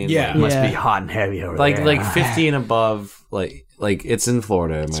what I mean? Yeah. Must be hot and heavy over there. Like 50 and above. Like it's in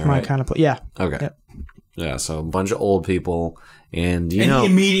Florida. It's my my right? kind of place. Yeah. Okay. Yep. Yeah. So a bunch of old people, and he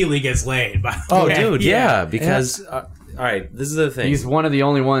immediately gets laid. By the way. Dude, yeah. Because all right, this is the thing. He's one of the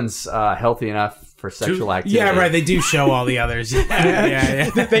only ones healthy enough for sexual activity. Yeah, right. They do show all the others. Yeah.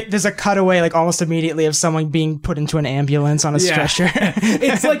 There's a cutaway, like almost immediately, of someone being put into an ambulance on a stretcher.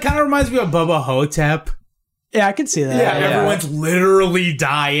 It's like kind of reminds me of Bubba Hotep. Yeah, I can see that. Yeah, everyone's literally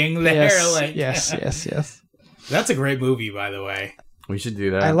dying there. Yes. That's a great movie, by the way. We should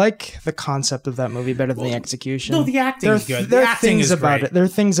do that. I like the concept of that movie better than the execution. No, the acting is good. There The are acting things is about great. it. There are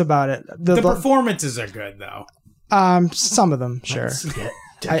things about it. The performances are good, though. Some of them, sure.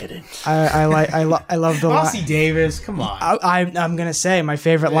 Decadent. I love the Rossi Davis, come on. I'm gonna say my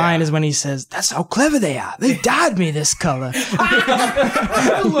favorite line is when he says, "That's how clever they are. They dyed me this color."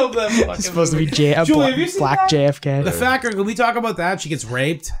 I love that fucking It's supposed movie. to be Julie, have you seen black that? JFK. The fat girl, can we talk about that? She gets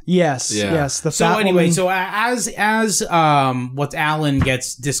raped. Yes. The So fat anyway, woman- so as what Alan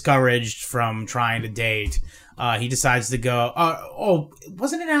gets discouraged from trying to date, he decides to go.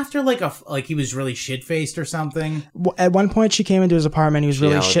 Wasn't it after like he was really shit faced or something? at one point she came into his apartment. He was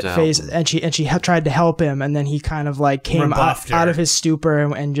really yelled to shit faced, help and she tried to help him, and then he kind of like came Rebuffed her. out of his stupor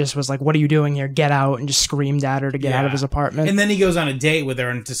and just was like, "What are you doing here? Get out!" and just screamed at her to get out of his apartment. And then he goes on a date with her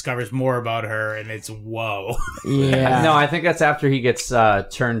and discovers more about her, and it's whoa. Yeah. No, I think that's after he gets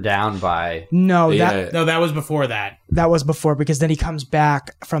turned down by. No, Yeah. No, that was before that. that was before, because then he comes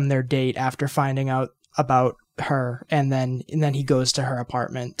back from their date after finding out about her, and then he goes to her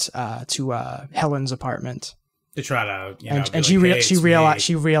apartment, to Helen's apartment, To try to, and she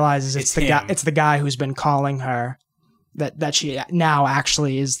realizes it's the guy who's been calling her, that she now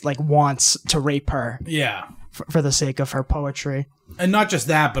actually is like wants to rape her Yeah. for the sake of her poetry. And not just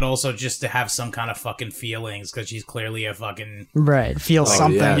that, but also just to have some kind of fucking feelings, because she's clearly a fucking Right, feel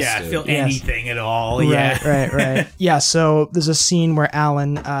something. yes. yeah, dude. feel Yes. anything at all. Yeah, Right. Yeah. So there's a scene where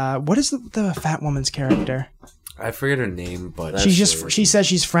Alan, what is the fat woman's character? I forget her name, but She says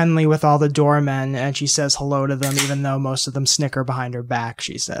she's friendly with all the doormen, and she says hello to them, even though most of them snicker behind her back.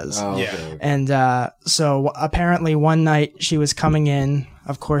 She says, Oh, Yeah. okay. and so apparently one night she was coming in.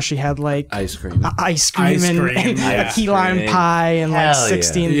 Of course, she had like Ice cream. ice cream Ice and cream, yeah. a key lime Cream. pie and like Hell yeah.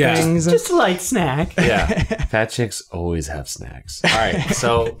 16 Yeah. things. Just a light snack. Yeah, fat chicks always have snacks. All right,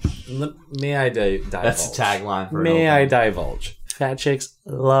 so may I divulge? That's the tagline for May it. I divulge? Fat chicks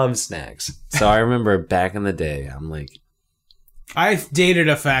love snacks. So I remember back in the day, I'm like, I've dated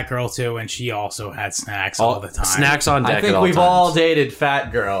a fat girl too, and she also had snacks all the time. snacks on deck. I at think all we've times. all dated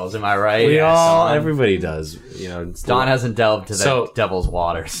fat girls. Am I right? We all, Don? everybody does. You know, Don hasn't delved to the So- devil's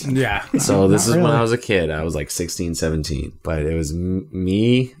waters. Yeah. So this is when really. I was a kid. I was like 16, 17. But it was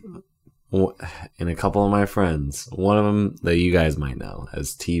me and a couple of my friends. One of them that you guys might know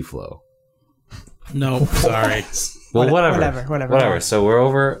as T-Flow. No, sorry. Well, Whatever. Whatever. So we're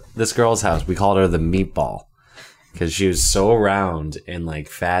over this girl's house. We called her the meatball because she was so round and like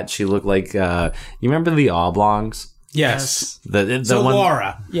fat. She looked like, you remember the oblongs? Yes. The So one,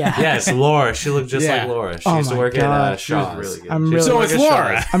 Laura. Yeah. Yes, Laura. She looked just Yeah. like Laura. She Oh used to my work God. at She was Shaw's. really good. I'm She used really- to So work it's at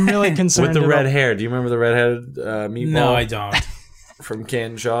Laura. Shaw's. I'm really concerned. With the about- red hair. Do you remember the redheaded meatball? No, I don't. From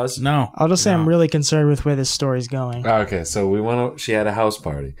Canton Shaw's? No. I'll just say I'm No. really concerned with where this story's going. Okay, so we went. She had a house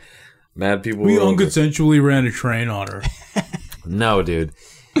party. Mad people. We were over. unconsensually ran a train on her. No, dude.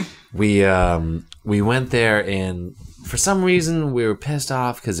 We went there and for some reason we were pissed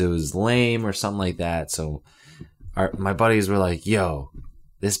off because it was lame or something like that. So my buddies were like, "Yo,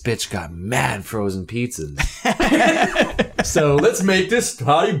 this bitch got mad frozen pizzas." So let's make this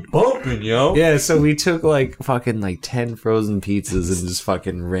party bumping, yo. Yeah, so we took like fucking like 10 frozen pizzas and just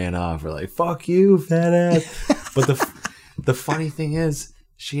fucking ran off. We're like, "Fuck you, fat ass." But the funny thing is,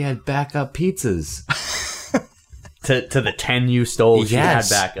 she had backup pizzas. To the 10 you stole, she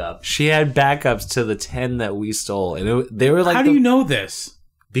Yes. had backup. She had backups to the 10 that we stole, and they were like, How do you know this?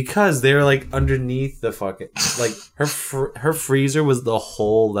 Because they were like underneath the fucking like her freezer was the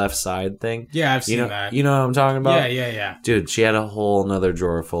whole left side thing. Yeah, I've seen You know, that. you know what I'm talking about? Yeah. Dude, she had a whole another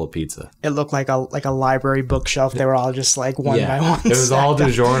drawer full of pizza. It looked like a library bookshelf. They were all just like one by one. It was all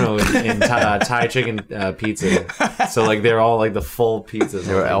stacked up. DiGiorno and Thai chicken pizza. So like they're all like the full pizzas.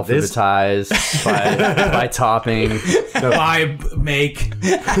 They were alphabetized by topping. I make.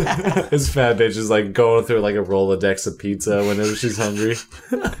 This fat bitch is like going through like a Rolodex of pizza whenever she's hungry.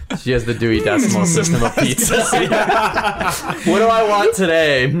 She has the Dewey Decimal System of pizza. What do I want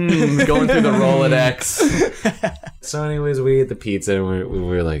today? Going through the Rolodex. So anyways, we ate the pizza and we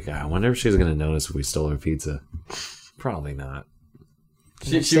were like, I wonder if she's gonna notice if we stole her pizza. Probably not.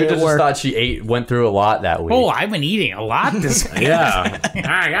 She Say would it just worked. thought she went through a lot that week. Oh, I've been eating a lot this week. Yeah.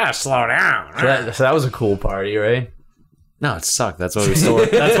 I gotta slow down. So that was a cool party, right? No, it sucked. That's why we stole her.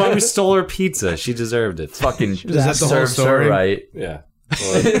 That's why we stole her pizza. She deserved it. Fucking that the whole serves her story? right. Yeah.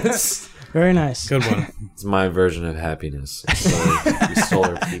 Well, Very nice. Good one. it's my version of happiness. We stole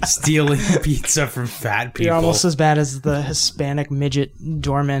her pizza. Stealing pizza from fat people. You're almost as bad as the Hispanic midget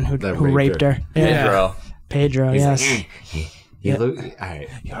doorman who That raped her. Yeah. Bro. Pedro, He's yes. like, He look. All right.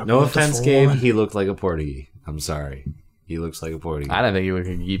 You're a No offense, beautiful Gabe. woman. He looked like a Portuguese. I'm sorry. He looks like a Portuguese. I don't think he was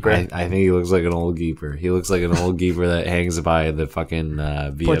a keeper. I think he looks like an old geeper. He looks like an old geeper that hangs by the fucking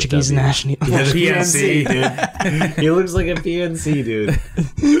VFW. Portuguese national. Yeah, the PNC. dude. He looks like a PNC, dude.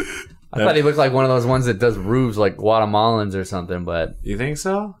 I thought he looked like one of those ones that does roofs like Guatemalans or something, but You think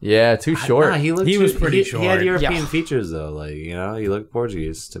so? yeah, too short. Nah, he He was pretty He had short. European Yeah. features though, like he looked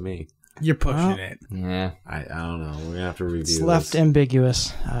Portuguese to me. You're pushing it. Yeah. I don't know. We're gonna have to review. It's left this.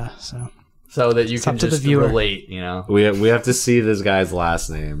 ambiguous. So So that you It's can up to the just viewer. relate, you know. We have to see this guy's last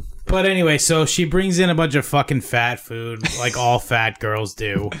name. But anyway, so she brings in a bunch of fucking fat food, like all fat girls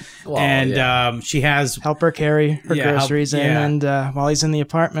do, and she has. help her carry her Yeah, help- groceries in, yeah. and while he's in the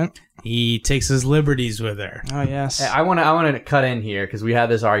apartment. He takes his liberties with her. Oh yes. Hey, I want to cut in here because we had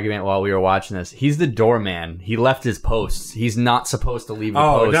this argument while we were watching this. He's the doorman. He left his posts. He's not supposed to leave the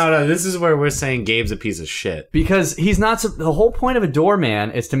Oh post. no! This is where we're saying Gabe's a piece of shit. Because he's not. The whole point of a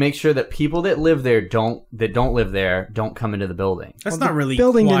doorman is to make sure that people that live there don't live there don't come into the building. That's not really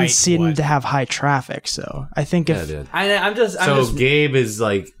building quite didn't seem what- to have high traffic, so I think Yeah, if dude. I'm just. So Gabe is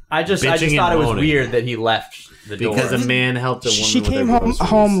like I just bitching thought it and was moaning weird that he left the door. because a man helped a woman. she with came her home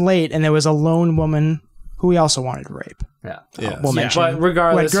groceries. late, and there was a lone woman who he also wanted to rape. yeah. Yeah. We'll Yeah. mention. But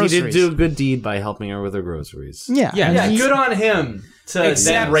regardless, What, he did groceries? do a good deed by helping her with her groceries. Yeah, Yeah, and Yeah, he- good on him to Except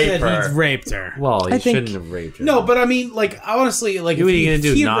then rape that her. he raped her. Well, he I think- shouldn't have raped her. No, but I mean, like, honestly, like, What are you if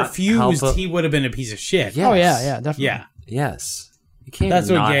gonna do, he not refused, help a- he would have been a piece of shit. Yeah. Oh yeah, definitely. Yeah. Yes. You can't. That's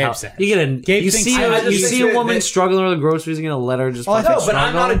what not Gabe help- said. You get a. Gabe you thinks- see. I A, just you think see a that- woman that- struggling with the groceries. You're gonna let her just. Oh, I fucking know, but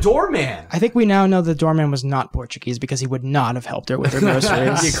I'm not a struggle? doorman. I think we now know the doorman was not Portuguese because he would not have helped her with her Yeah,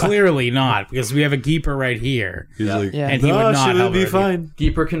 groceries. clearly not, because we have a keeper right here. He's like, Yeah. And he would not she will help be her. fine.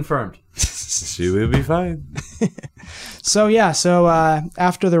 Keeper confirmed. She will be fine. So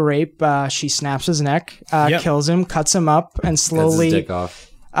after the rape, she snaps his neck, Yep. kills him, cuts him up, and Cuts his slowly. dick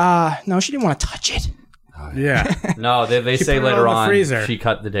off. No, she didn't want to touch it. Yeah. No, they say put it later on the on freezer. she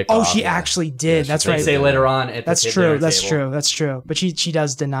cut the dick Oh, off. she actually did. That's They right. say later on at That's the true. dinner That's table. true. That's true. But she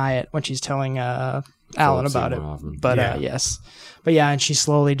does deny it when she's telling Alan Philip about it. Seymour Hoffman. But Yeah. yes. But yeah, and she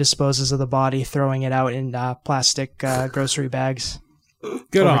slowly disposes of the body, throwing it out in plastic grocery bags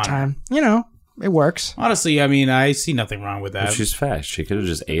Good over on her. time. You know, it works. Honestly, I mean, I see nothing wrong with that. If she's fast, she could have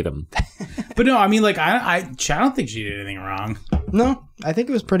just ate him. But no, I mean, like, I don't think she did anything wrong. No, I think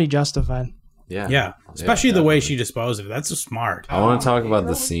it was pretty justified. Yeah. Yeah. Especially the way definitely. she disposed of it. That's so smart. I want to talk about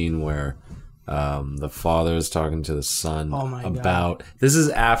the scene where the father is talking to the son Oh my God. about. This is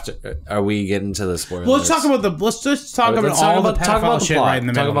after. Are we getting to the spoilers? Well, let's talk about the. Let's just talk about all the pedophile shit right in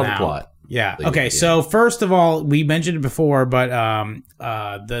the Talk middle about now. the plot. Yeah. Like, Okay. yeah. So first of all, we mentioned it before, but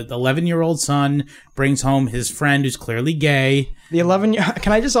the 11-year-old son brings home his friend who's clearly gay. The 11.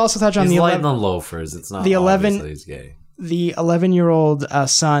 Can I just also touch on He's the lighting 11? the loafers. It's not the 11 obvious that he's gay. The 11-year-old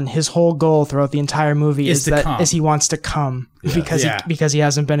son. His whole goal throughout the entire movie Is to come. is he wants to come because Yeah. because he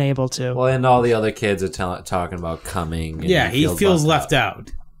hasn't been able to. Well, and all the other kids are talking about coming. And Yeah, he feels left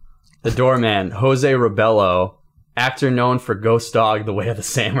out. The doorman, Jose Rebello, actor known for Ghost Dog, The Way of the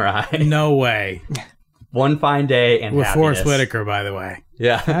Samurai. No way. One Fine Day and With Happiness. Forrest Whitaker, by the way.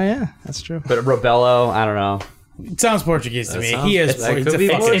 Yeah. Oh yeah, that's true. But Rebello, I don't know. It sounds Portuguese to That me. sounds- He is. that He's could a be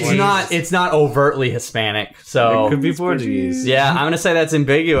fucking Portuguese. It's not overtly Hispanic. So It could be Portuguese. yeah, I'm gonna say that's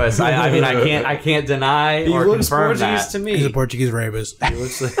ambiguous. I mean I can't deny He or looks confirm Portuguese that. to He's a me. Portuguese rapist. He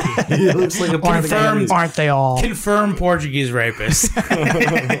looks like he looks like a Portuguese. Aren't they all? Confirmed Portuguese rapist.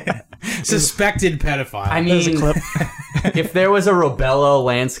 Suspected pedophile. I There's a mean, clip. if there was a Rebello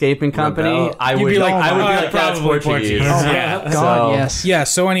landscaping company, Rebello. I You'd would be like like, I would oh, be like that's probably Portuguese. Portuguese. Oh Yeah. my God, So- yes. Yeah.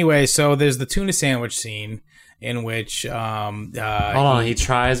 So anyway, so there's the tuna sandwich scene in which Hold on, he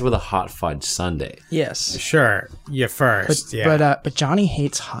tries with a hot fudge sundae. Yes. sure, you first. But Johnny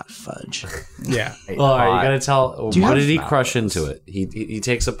hates hot fudge. Yeah. Well, all right, you gotta tell. you What have- did he crush into it? He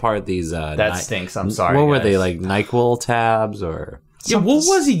takes apart these. That stinks. I'm sorry. What were guys. they like? NyQuil tabs or Yeah, what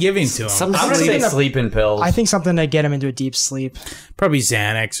was he giving to him? some? I'm gonna say sleeping pills. I think something to get him into a deep sleep. Probably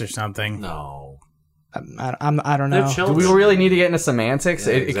Xanax or something. No. I don't They're know. Do children. we really need to get into semantics?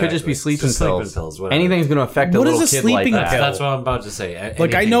 Yeah, it could just be exactly. sleeping Just sleeping pills. pills, whatever. Anything's going to affect What a is little a kid like sleeping that. pill? That's what I'm about to say.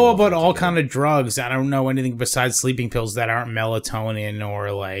 Like I Anything know will about affect all you. kind of drugs. I don't know anything besides sleeping pills that aren't melatonin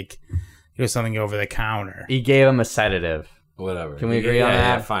or like something over the counter. He gave him a sedative. Whatever. Can we agree on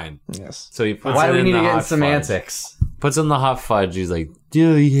Yeah, that? fine. Yes. So he puts Why it do we in need the to get in hot fudge. semantics? Puts in the hot fudge. He's like,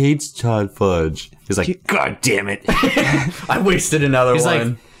 dude, he hates hot fudge. He's like, God damn it. I wasted another He's one.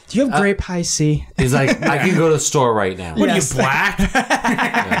 like, Do you have grape high C? he's like, I can go to the store right now. What Yes. are you black?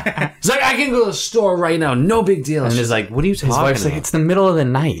 He's like, I can go to the store right now. No big deal. And she's like, what are you his talking wife's like, about? it's the middle of the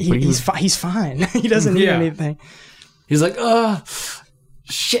night. What are you- He's fine. He doesn't need Yeah. anything. He's like,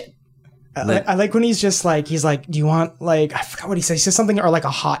 shit. I like when he's like, do you want like, I forgot what he says. He says something or like a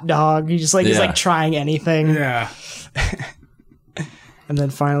hot dog. He's Yeah. like trying anything. Yeah. And then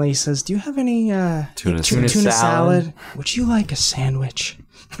finally he says, do you have any Tuna tuna salad? salad? Would you like a sandwich?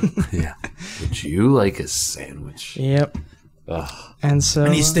 Yeah. Would you like a sandwich? Yep. Ugh. And so,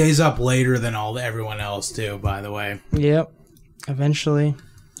 And he stays up later than everyone else too. By the way. yep. Eventually,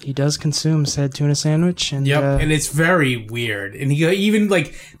 he does consume said tuna sandwich. And Yep, and it's very weird. And he even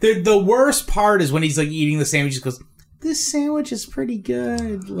like the worst part is when he's like eating the sandwich. He just goes, "This sandwich is pretty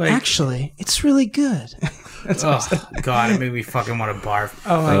good." Like, actually, it's really good. oh god, it made me fucking want to barf.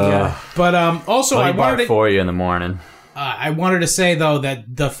 Oh my god. But also, Let I me bark wanted to, for you in the morning. I wanted to say though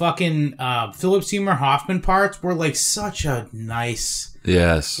that the fucking Philip Seymour Hoffman parts were like such a nice,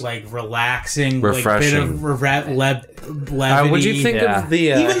 Yes. like relaxing, Refreshing. like bit of levity. What'd you think Yeah. of the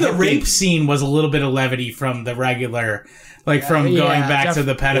Even the hippie- rape scene was a little bit of levity from the regular, like from Yeah, going back to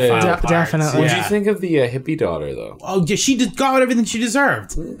the pedophile yeah. parts. Definitely. What'd Yeah. you think of the hippie daughter, though? Oh, yeah, she got everything she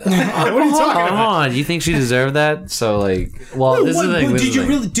deserved. What are you Hold talking about? on. You think she deserved that? So, like, well, this is the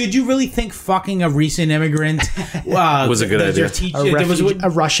thing. Did you really think fucking a recent immigrant Was a good idea. A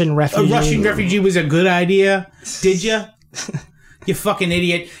Russian refugee. A Russian refugee was a good idea? Did you? You fucking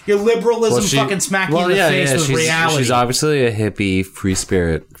idiot! Your liberalism fucking smacked you in the face with reality. She's obviously a hippie, free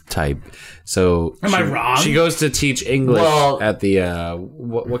spirit type. So Am I wrong? She goes to teach English Well- at the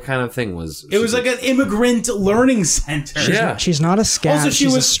what kind of thing was it was like an immigrant learning center. Yeah. She's not a scab. Also, she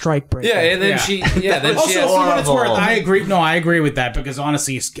she's was- a strike breaker. yeah, and then Yeah. she then Also, she for has what it's worth, horrible. I agree. No, I agree with that because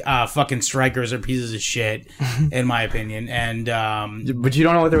honestly, fucking strikers are pieces of shit, in my opinion. And But you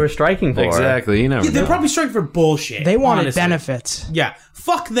don't know what they were striking for. exactly. You never they know. probably strike for bullshit. They wanted honestly. benefits. Yeah,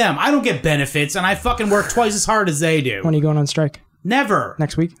 fuck them. I don't get benefits, and I fucking work twice as hard as they do. When are you going on strike? Never.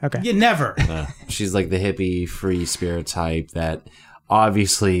 Next week? Okay. Yeah, never. She's like the hippie, free spirit type that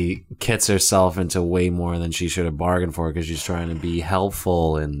obviously gets herself into way more than she should have bargained for because she's trying to be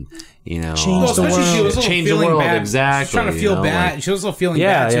helpful and Change Well, the especially she world. was also Change the feeling world, bad. exactly, She's trying to you feel know, bad. like- She was also feeling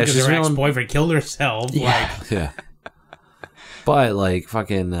Yeah, bad too yeah, because she's her feeling- ex-boyfriend killed herself. Like, yeah. But like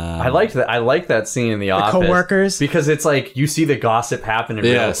fucking, I liked that. I liked that scene in the office. coworkers? because it's like you see the gossip happen in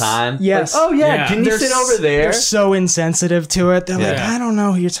real Yes. time. Yes. Like, oh yeah, Yeah. can you They're sit s- over there? They're so insensitive to it. They're like, Yeah. I don't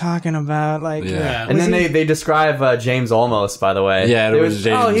know who you're talking about. Like, Yeah. And then they describe James Olmos, by the way. Yeah, it They was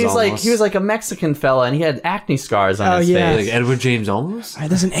James Oh, he's like Olmos. he was like a Mexican fella, and he had acne scars on Oh, his yeah. face. like Edward James Olmos.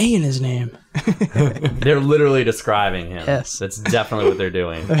 there's an A in his name. They're literally describing him. Yes. That's definitely what they're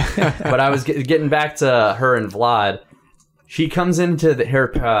doing. But I was getting back to her and Vlad. she comes into her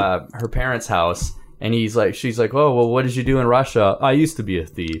parents' house, and she's like, oh, well, what did you do in Russia? I used to be a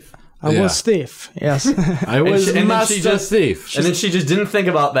thief. I was thief. Yes. I was and then master she just- thief. And then she just didn't think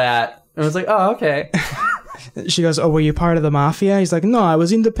about that, and was like, oh, okay. She goes, "Oh, were you part of the mafia?" He's like, "No, I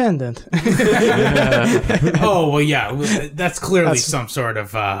was independent." Oh, well, yeah. That's clearly some sort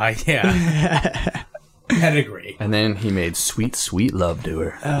of, pedigree. And then he made sweet, sweet love to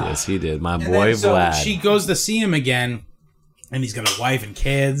her. Yes, he did. My And boy then, so Vlad. she goes to see him again, and he's got a wife and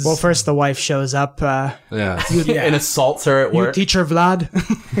kids. Well, first the wife shows up. Yeah. yeah. And assaults her at You work. teacher Vlad.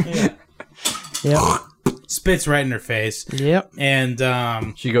 Yep. spits right in her face. Yep. And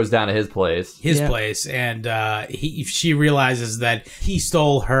She goes down to his place. his Yeah. place, and she realizes that he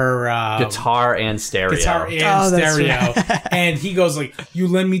stole her Guitar and stereo. guitar and Oh, that's stereo, and he goes like, "You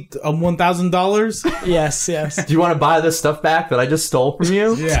lend me $1,000?" Yes. Yes. Do you want to buy this stuff back that I just stole from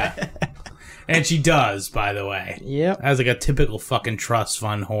you? Yeah, and she does. By the way, Yep. as like a typical fucking trust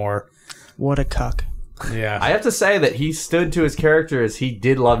fund whore. What a cuck. Yeah, I have to say that he stood to his character as he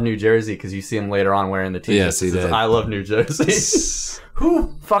did love New Jersey, because you see him later on wearing the t-shirt. Yes, he that says, did. I love New Jersey.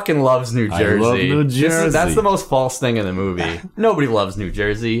 Who fucking loves New I Jersey? love New Jersey. That's the most false thing in the movie. Nobody loves New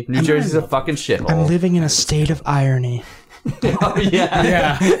Jersey. New Jersey's a fucking I'm shithole. living in a state of irony. Oh, yeah.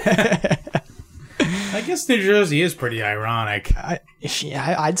 yeah. I guess New Jersey is pretty ironic,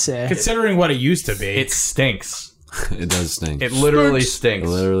 I'd say. considering what it used to be. It stinks. It does stink. It literally It stinks.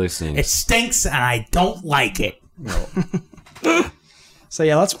 literally It stinks. stinks, and I don't like it. So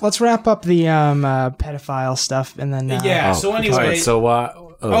yeah, let's wrap up the pedophile stuff and then Yeah. So anyway, All right, so what?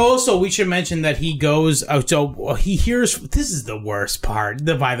 also, we should mention that he goes. So he hears. This is the worst part.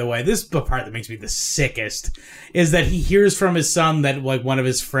 By the way, this is the part that makes me the sickest. Is that he hears from his son that like one of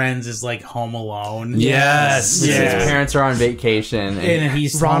his friends is like home alone. Yes. His Yeah. parents are on vacation. And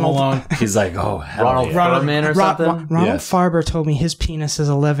he's Ronald- home alone. He's like, oh, hell Ronald yeah. Furman or something. Ronald Yes. Farber told me his penis is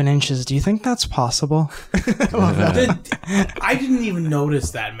 11 inches. Do you think that's possible? I didn't even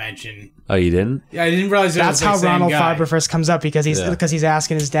notice that mention. Oh, you didn't? I didn't realize it That's was how the same Ronald guy. Farber first comes up because he's Yeah.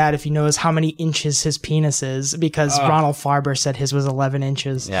 asking his dad if he knows how many inches his penis is because Ronald Farber said his was 11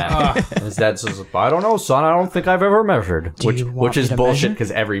 inches. Yeah. And his dad says, I don't know, son. I don't think I've ever measured. Do you want Which me is to bullshit, measure?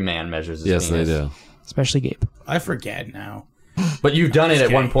 because every man measures his Yes, penis. they do. Especially Gabe. I forget now. But you've done it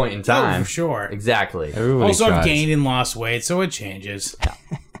at one point in time. Oh, for sure. Exactly. Everybody Also, I've tries. gained and lost weight, so it changes.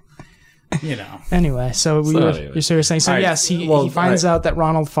 You know, Anyway, so anyway. you're saying so. All right, Yes, he well, finds all right. out that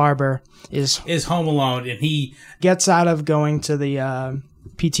Ronald Farber is home alone, and he gets out of going to the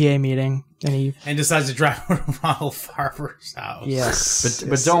PTA meeting, and he decides to drive over to Ronald Farber's house. yes,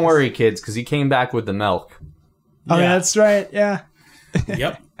 But don't worry, kids, because he came back with the milk. Oh, Yeah. that's right. Yeah,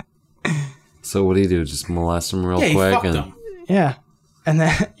 Yep. So what do you do? Just molest him real Yeah, he quick? fucked And him. yeah, and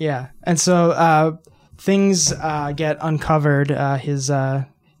then and so things get uncovered. His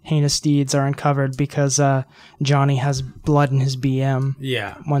heinous deeds are uncovered because Johnny has blood in his BM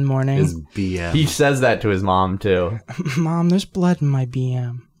Yeah. one morning. his BM. He says that to his mom, too. Mom, there's blood in my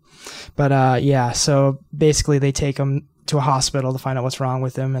BM. But yeah, so basically they take him to a hospital to find out what's wrong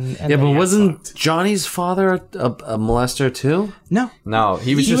with him. And yeah, they- but wasn't Johnny's father a molester too? no, No,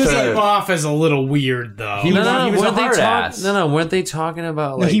 he was He just was a... off as a little weird, though. He was a weren't they hard talk- ass. No, weren't they talking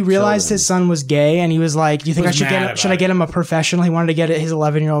about no, like he realized children? his son was gay, and he was like, "Do you think I Was should mad get about should I it. get him a professional?" He wanted to get his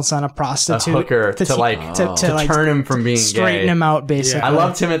 11-year-old son a a prostitute, hooker to like turn him from being straighten gay. him out, basically. I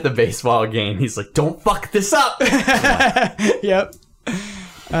loved him at the baseball game. He's like, don't fuck this up. Yep.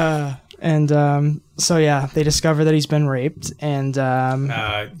 And so yeah, they discover that he's been raped, and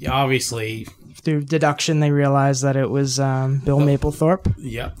Obviously. through deduction, they realize that it was Bill Mapplethorpe.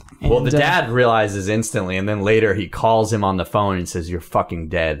 Yep. Well, And, the dad realizes instantly, and then later he calls him on the phone and says, you're fucking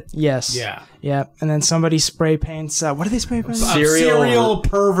dead. Yes. Yeah. Yeah. And then somebody spray paints. What do they spray paint? Serial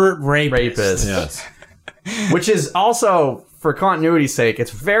pervert rapist. Rapist. Yes. Which is also, for continuity's sake, it's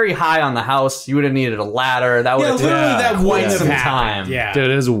very high on the house. You would have needed a ladder. That would Yeah, have literally taken that quite wouldn't have some happened. time. Yeah. Dude,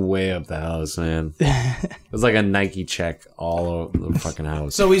 it was way up the house, man. It was like a Nike check all over the fucking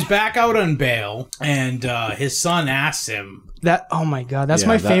house. So he's back out on bail, and his son asks him. Oh my god, that's Yeah,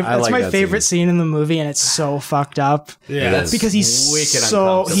 my that- favorite. I That's like my that favorite scene in the movie, and it's so fucked up Yeah. It is. because he's wicked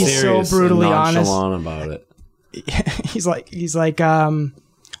so uncomfortable. he's Serious so brutally and honest. nonchalant about it. He's like,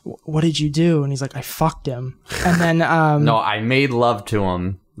 what did you do? And he's like, I fucked him. And then No, I made love to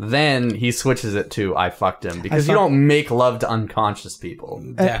him. Then he switches it to I fucked him. Because you fuck- don't make love to unconscious people.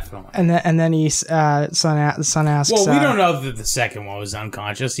 Definitely. and then he the son asks. Well, we don't know that the second one was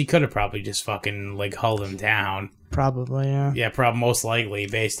unconscious. He could have probably just fucking like hulled him down. Probably, yeah. Yeah, probably most likely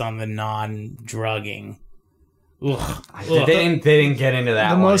based on the non-drugging. Ugh. They didn't get into that.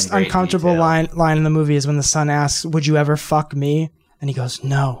 The one most in great uncomfortable detail. line in the movie is when the son asks, "Would you ever fuck me?" And he goes,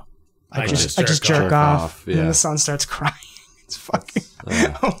 "No, I just jerk off." Yeah. And then the son starts crying. It's fucking.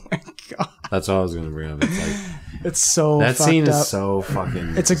 Oh my god, That's what I was gonna bring up. It's like it's so that fucked scene up. is so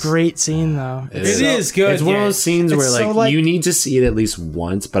fucking. It's a great scene though. It is good. It's one of yeah. those scenes It's where so, like, like- you need to see it at least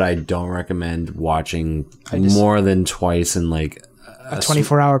once, but I don't recommend watching more than twice in like A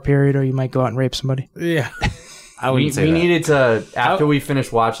 24-hour period, or you might go out and rape somebody. Yeah. I wouldn't say We that. needed to, after we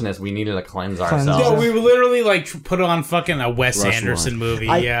finished watching this, we needed to cleanse ourselves. No, we were literally like put on fucking a Wes Rushmore. Anderson movie.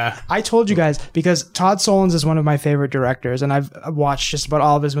 I told you guys because Todd Solondz is one of my favorite directors, and I've watched just about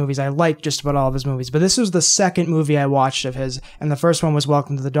all of his movies. I like just about all of his movies, but this was the second movie I watched of his, and the first one was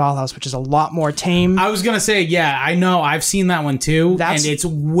Welcome to the Dollhouse, which is a lot more tame. I was gonna say, yeah, I know, I've seen that one too, That's- and it's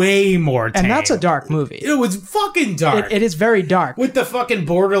way more tame. and that's a dark movie. It was fucking dark. It is very dark. with the fucking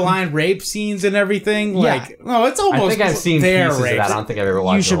borderline rape scenes and everything. Yeah. Like, no, it's I almost think I've seen their pieces rape. of that. I don't think I've ever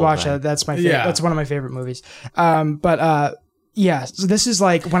watched You should the whole watch thing. that. That's my favorite. Yeah. That's one of my favorite movies. Yeah. So this is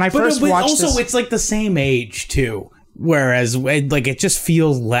like when I But first watched also, this. it's like the same age too. Whereas, like, it just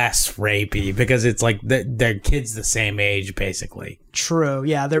feels less rapey because it's like their kids the same age, basically. True,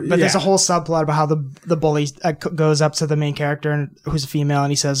 yeah. But there's a whole subplot about how the bully goes up to the main character and who's a female,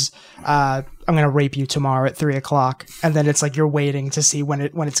 and he says, "I'm gonna rape you tomorrow at 3:00," and then it's like you're waiting to see when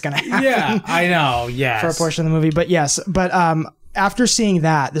it's gonna happen. Yeah, I know. Yes. for a portion of the movie. But yes, after seeing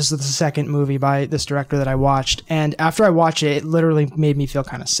that, this is the second movie by this director that I watched, and after I watched it, it literally made me feel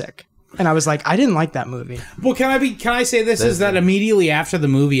kind of sick. And I was like, I didn't like that movie. Well, can I say this is that immediately after the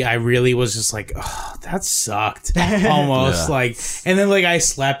movie, I really was just like, oh, that sucked. Almost like, and then like I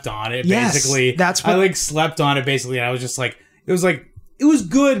slept on it Yes, basically. that's what- I like slept on it basically. And I was just like, it was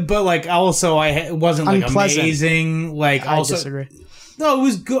good, but like also it wasn't like Unpleasant. amazing. Like I also, disagree. no, it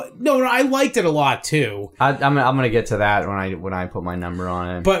was good. No, I liked it a lot too. I'm gonna get to that when I put my number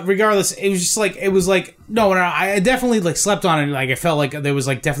on it. But regardless, it was like no, I definitely like slept on it. Like I felt like there was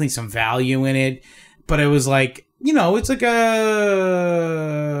like definitely some value in it, but it was like, you know, it's like it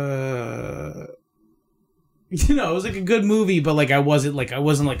was like a good movie, but like it wasn't like it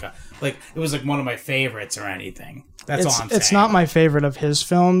was like one of my favorites or anything. That's all I'm saying. It's not my favorite of his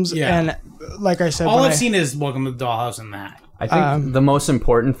films. Yeah. And like I said, All when I've seen is Welcome to the Dollhouse and that. I think the most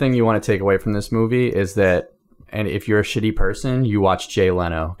important thing you want to take away from this movie is that, and if you're a shitty person, you watch Jay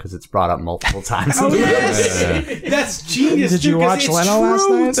Leno because it's brought up multiple times. Oh yes, that's genius. Did you too, 'cause watch it's Leno last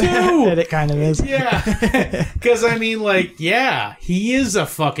true, night? Too. And it kind of is. Yeah, because I mean, like, yeah, he is a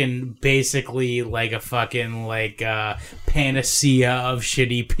fucking basically like a fucking like panacea of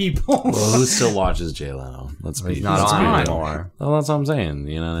shitty people. Well, who still watches Jay Leno? Let's be He's not let's be on real. anymore. Well, that's what I'm saying.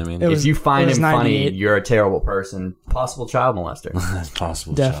 You know what I mean? It was- If you find it was him funny, 98. you're a terrible person, possible child molester. That's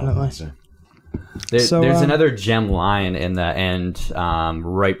possible. Definitely. child So, There's another gem line in the end,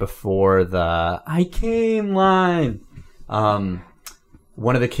 right before the "I came" line.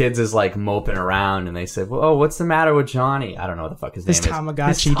 One of the kids is like moping around, and they said, "Well, oh, what's the matter with Johnny?" I don't know what the fuck his His name is.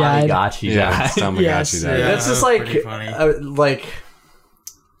 Tamagotchi died. Tamagotchi Yeah, died. it's Tamagotchi Yes, died. yeah. That's just That's like, pretty funny. like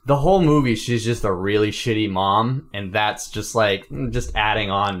the whole movie. She's just a really shitty mom, and that's just like just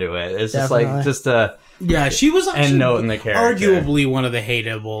adding on to it. It's just Definitely. like just a Yeah, she was actually note in the character. arguably one of the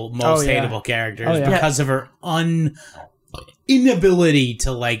most Oh, yeah. hateable characters Oh, yeah. because of her inability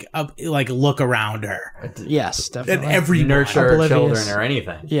to like look around her Yes, and definitely. everyone. nurture her Oblivious. children or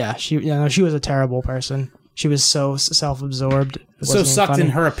anything. Yeah, she was a terrible person. She was so self-absorbed. It so wasn't sucked funny. in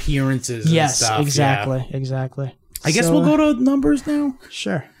her appearances. Yes, and stuff, exactly, yeah. exactly. I guess So, we'll go to numbers now.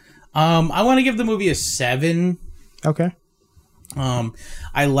 Sure. I want to give the movie a 7. Okay.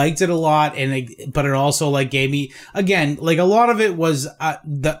 I liked it a lot, but it also like gave me again like a lot of it was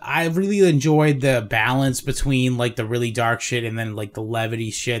I really enjoyed the balance between like the really dark shit and then like the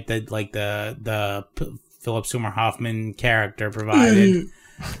levity shit that like the Philip Seymour Hoffman character provided.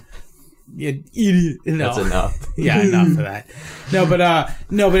 You idiot. No. That's enough. Yeah, enough for that. No,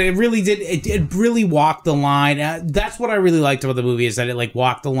 but it really did. It really walked the line. That's what I really liked about the movie is that it like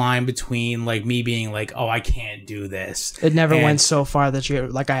walked the line between like me being like, oh, I can't do this. It never And- went so far that you're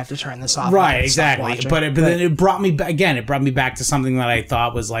like, I have to turn this off. Right, and stop exactly. watching. But then it brought me again. It brought me back to something that I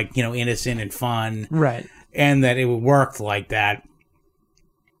thought was like innocent and fun, right. and that it worked like that.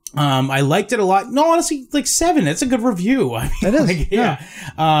 I liked it a lot. No, honestly, like 7. It's a good review. I mean, It is, like,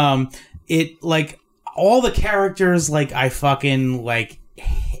 yeah. It like all the characters like I fucking like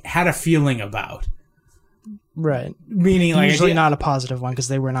had a feeling about. Right. Meaning, like, Usually not a positive one because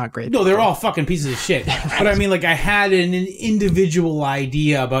they were not great. No, they're all fucking pieces of shit. But I mean, like, I had an individual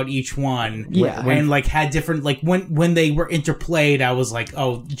idea about each one. Yeah. And, like, had different, like, when they were interplayed, I was like,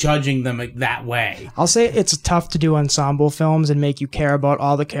 oh, judging them like, that way. I'll say it's tough to do ensemble films and make you care about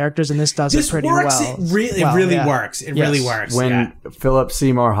all the characters, and this does it pretty works. well. It really works. It really works. When Philip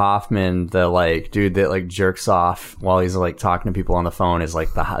Seymour Hoffman, the like dude that like jerks off while he's like talking to people on the phone, is like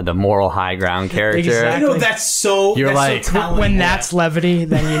the moral high ground character. Exactly. You know, that's so. You're that's like, so telling. When that's levity,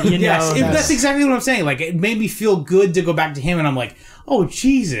 then you Yes, know. that's exactly what I'm saying. Like, it made me feel good to go back to him, and I'm like, oh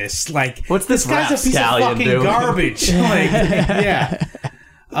Jesus, like, What's this guy's a piece of rapscallion fucking doing? garbage. Like, yeah.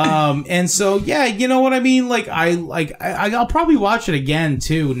 And so yeah, you know what I mean. Like, I'll probably watch it again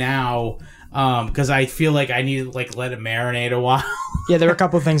too now, because I feel like I need to like let it marinate a while. Yeah, there were a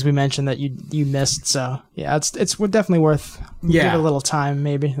couple of things we mentioned that you missed. So yeah, it's definitely worth give it a little time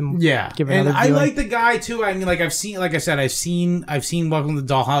maybe. And Yeah, give it and another I viewing. like the guy too. I mean, like I've seen Welcome to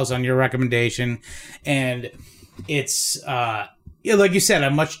the Dollhouse on your recommendation, and it's yeah, like you said,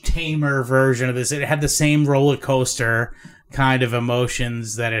 a much tamer version of this. It had the same roller coaster kind of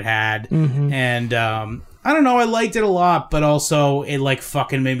emotions that it had, and I don't know, I liked it a lot, but also it like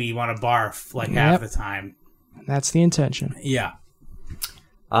fucking made me want to barf like half the time. That's the intention. Yeah.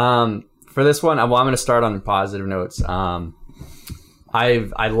 For this one, I'm going to start on positive notes.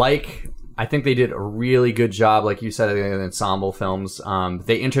 I think they did a really good job, like you said, in the ensemble films.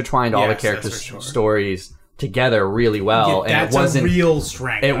 They intertwined all the Yes, characters' that's for sure. stories together really well, Yeah, and that's it wasn't a real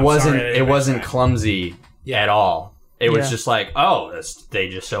strength. it I'm wasn't sorry I it didn't wasn't mention clumsy at all. It was Yeah. just like, they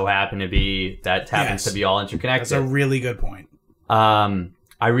just so happen to be that happens Yes. to be all that. That's interconnected. a really good point.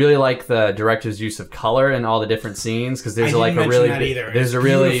 I really like the director's use of color in all the different scenes because there's I like didn't a really mention that big, either. there's It's a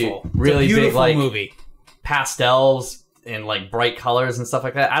really beautiful. It's a really big beautiful like movie. pastels and like bright colors and stuff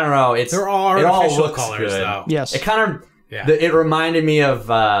like that. I don't know. They're all it all artificial looks colors, good. though. Yes. It kind of Yeah. it reminded me of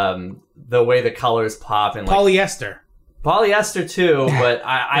the way the colors pop and like Polyester. polyester too. But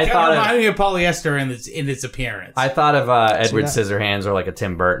I It thought kind of of, reminded me of polyester in its appearance. I thought of Edward that. Scissorhands or like a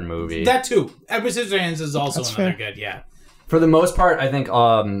Tim Burton movie. That too. Edward Scissorhands is also That's another fair. good. Yeah. For the most part, I think a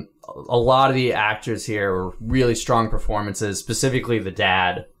lot of the actors here were really strong performances. Specifically, the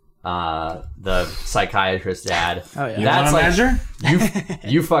dad, the psychiatrist dad. Oh, yeah. You That's want like a measure?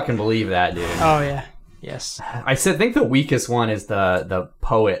 you fucking believe that, dude. Oh yeah. Yes. think the weakest one is the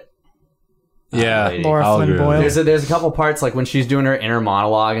poet. Yeah, lady. Laura I'll Flynn agree with Boyle. There's a couple parts like when she's doing her inner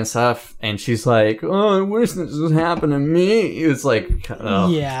monologue and stuff, and she's like, "Oh, I wish this would happen to me." It's like,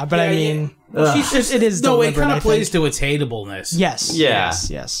 ugh. Yeah, but I Yeah, mean, Ugh. She's just, it is no. It deliberate, kind I of plays think. to its hateableness. Yes. Yeah.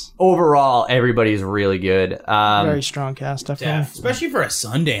 Yes. Overall, everybody's really good. Very strong cast, Yeah, definitely. especially for a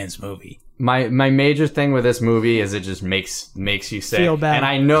Sundance movie. My major thing with this movie is it just makes you sick. Feel bad. And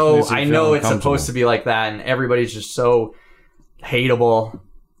I know Makes you feel it's supposed to be like that, and everybody's just so hateable.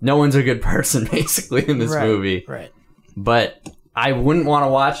 No one's a good person basically in this Right, movie. Right. But I wouldn't want to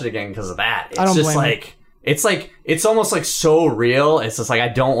watch it again because of that. It's I don't just blame like it's almost like so real. It's just like I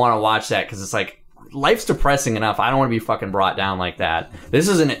don't want to watch that because it's like life's depressing enough. I don't want to be fucking brought down like that. This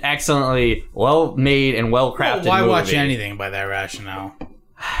is an excellently well made and well crafted Why movie. watch anything by that rationale?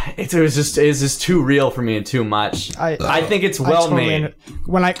 It's just too real for me and too much. I think it's well made.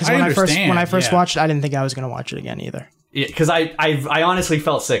 When I understand, first yeah. watched it, I didn't think I was going to watch it again either. Because I honestly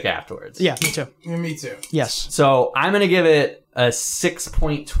felt sick afterwards. Yeah, me too. Me too. Yes. So I'm gonna give it a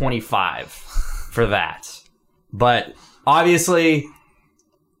 6.25 for that. But obviously,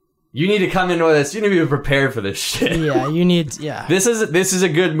 you need to come into this. You need to be prepared for this shit. Yeah, you need. Yeah. This is a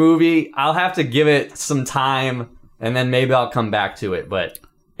good movie. I'll have to give it some time, and then maybe I'll come back to it. But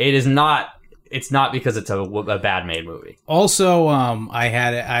it is not. It's not because it's a bad made movie. Also,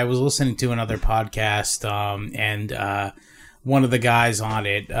 I was listening to another podcast, and one of the guys on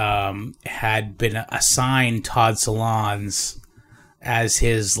it had been assigned Todd Solondz as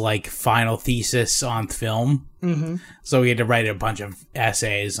his like final thesis on film. Mm-hmm. So he had to write a bunch of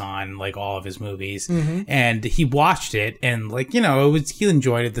essays on like all of his movies, and he watched it and like he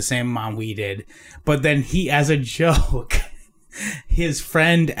enjoyed it the same amount we did, but then he, as a joke. His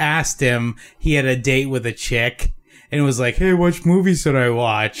friend asked him, he had a date with a chick, and was like, hey, which movies should I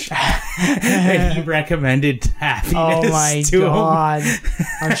watch? And he recommended Happiness Oh my to him. god!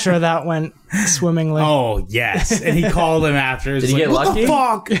 I'm sure that went swimmingly. Oh, yes. And he called him after. Did he like, get what lucky? the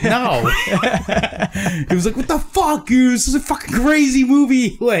fuck? No. He was like, what the fuck, dude? This is a fucking crazy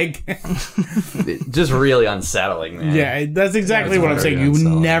movie. Like, Just really unsettling, man. yeah, that's exactly That's what I'm very saying. You would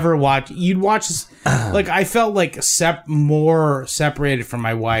unsettling. never watch. You'd watch this. Like, I felt like more separated from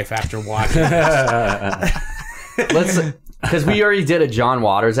my wife after watching this. Let's because we already did a John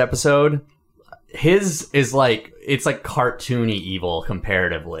Waters episode. his is like, it's like cartoony evil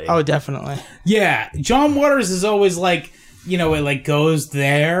comparatively. Oh, definitely. Yeah, John Waters is always like, you know, it like goes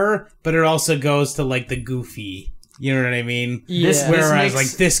there, but it also goes to like the goofy. You know what I mean? This Whereas makes-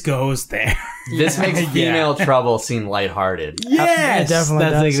 like this goes there. This makes Female Trouble seem lighthearted. Yes, it definitely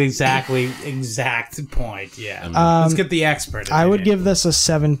that's does. like exact point. Yeah, let's get the expert. I would opinion. give this a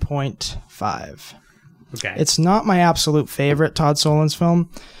 7.5. Okay, It's not my absolute favorite Todd Solondz film.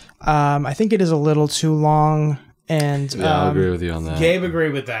 I think it is a little too long, and Yeah, I'll agree with you on that. Gabe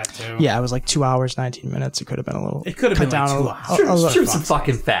agreed with that too. yeah, it was like 2 hours 19 minutes. It could have been a little. It could have cut been like down 2 a, hours. a little. Shoot some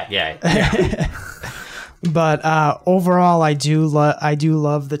fucking fat guy. But overall, I do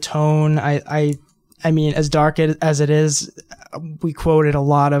love the tone. I mean, as dark as it is, we quoted a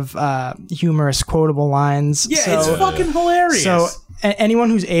lot of humorous, quotable lines. Yeah, so, it's fucking hilarious. So anyone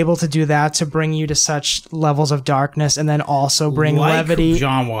who's able to do that to bring you to such levels of darkness and then also bring like levity.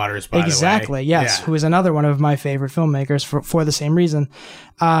 John Waters, by Exactly. the way. Yes, Yeah. who is another one of my favorite filmmakers for the same reason.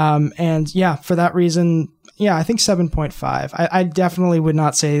 And yeah, for that reason, yeah, I think 7.5. I definitely would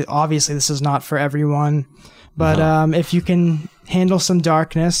not say. Obviously, this is not for everyone, but if you can handle some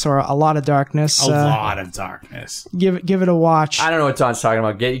darkness or a lot of darkness, A lot of darkness. give it a watch. I don't know what John's talking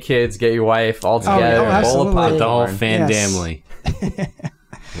about. Get your kids, get your wife all together, bowl of absolutely. popcorn. The whole Yes. Fandamly.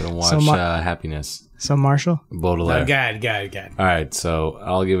 We're gonna watch So Happiness. So Marshall, Baudelaire. Good. All right, so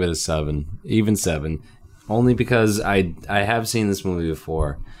I'll give it a 7, even 7, only because I have seen this movie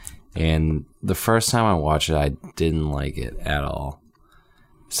before, and the first time I watched it, I didn't like it at all.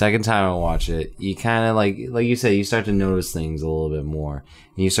 Second time I watch it, you kind of like you said, you start to notice things a little bit more,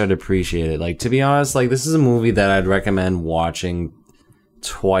 and you start to appreciate it. Like, to be honest, like, this is a movie that I'd recommend watching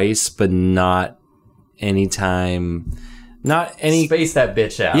twice, but not anytime. Not any. Space that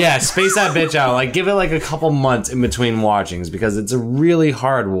bitch out. Yeah, space that bitch out. Like, give it like a couple months in between watchings, because it's a really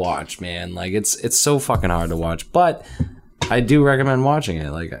hard watch, man. Like, it's so fucking hard to watch. But I do recommend watching it.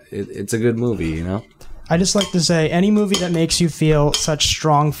 Like, it's a good movie, you know? I just like to say any movie that makes you feel such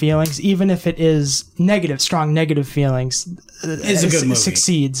strong feelings, even if it is strong negative feelings, It's a good movie.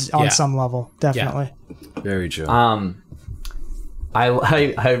 succeeds on Yeah. some level. Definitely. Very true.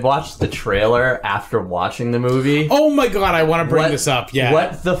 I watched the trailer after watching the movie. Oh my god, I want to bring this up. Yeah.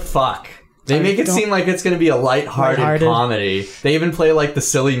 What the fuck? They make it seem like it's going to be a lighthearted comedy. They even play like the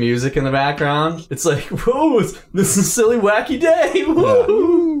silly music in the background. It's like, whoa, this is a silly, wacky day.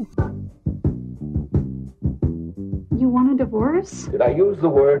 Woo! You want a divorce? Did I use the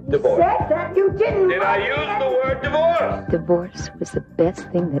word divorce? Said that you didn't. Did I use the word divorce? Divorce was the best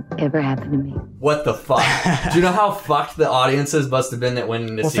thing that ever happened to me. What the fuck? Do you know how fucked the audiences must have been that went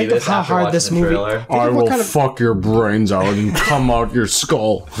in to see think of this how after hard watching this the movie- trailer? I what will kind of- fuck your brains out and come out your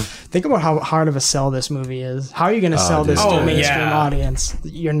skull. Think about how hard of a sell this movie is. How are you going to sell this to dude. a Oh, mainstream yeah. audience?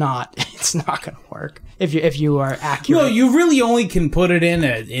 You're not. It's not going to work if you are accurate. No, you really only can put it in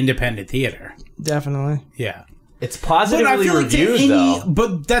an independent theater. Definitely. Yeah. It's positively to reviewed, any, though.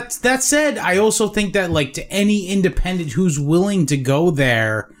 But that said, I also think that like to any independent who's willing to go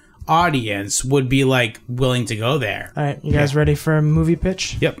there, audience would be like willing to go there. All right, you guys ready for a movie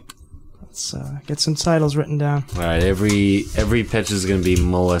pitch? Yep. Let's get some titles written down. All right, every pitch is going to be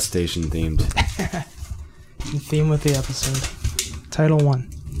molestation themed. In theme with the episode. Title 1.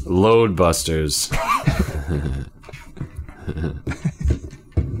 Load Busters.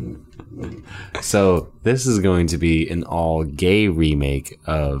 So this is going to be an all gay remake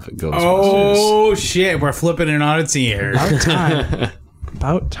of Ghostbusters. Oh shit, we're flipping it on its ear. About time.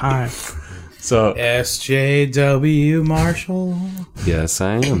 About time. So SJW Marshall. yes,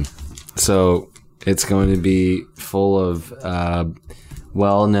 I am. So it's going to be full of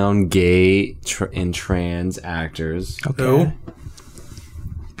well-known gay and trans actors. Okay.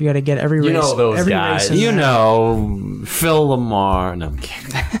 You got to get every race. You know those every guys. race in You there. know, Phil Lamar. No, I'm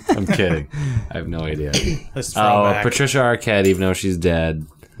kidding. I'm kidding. I have no idea. Let's throw back. Patricia Arquette, even though she's dead.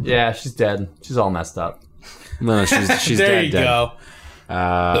 Yeah, she's dead. She's all messed up. No, she's there dead. you dead.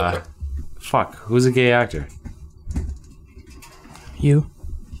 go. Fuck. Who's a gay actor? You.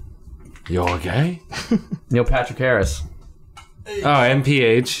 You're gay? Neil Patrick Harris. Oh,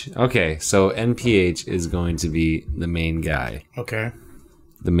 NPH. Okay, so NPH is going to be the main guy, Okay.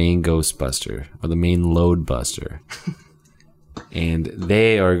 the main Ghostbuster, or the main Load Buster. And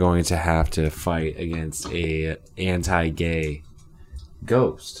they are going to have to fight against a anti-gay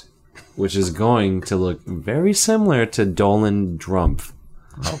ghost, which is going to look very similar to Dolan Drumpf.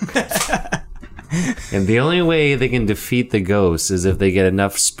 And the only way they can defeat the ghost is if they get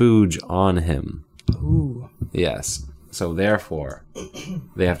enough spooge on him. Ooh. Yes. So therefore,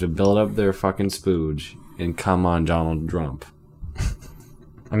 they have to build up their fucking spooge and come on Donald Trump.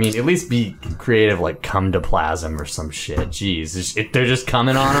 I mean, at least be creative, like come to plasm or some shit. Jeez, they're just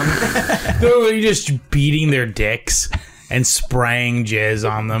coming on them. They're just beating their dicks and spraying jizz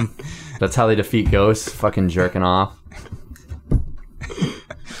on them. That's how they defeat ghosts. Fucking jerking off.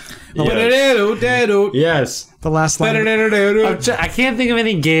 Yes. The last line. I can't think of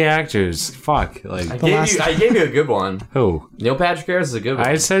any gay actors. Fuck. Like I gave you a good one. who? Neil Patrick Harris is a good one.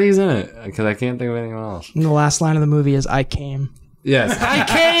 I said he's in it because I can't think of anyone else. And the last line of the movie is "I came." Yes.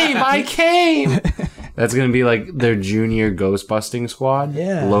 I came. That's gonna be like their junior ghost busting squad.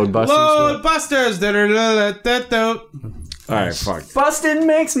 Yeah. Load busting Load squad. busters. All right. Fuck. Bustin'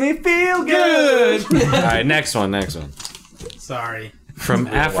 makes me feel good. Good. All right. Next one. Sorry. From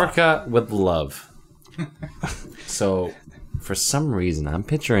Africa with Love. So, for some reason, I'm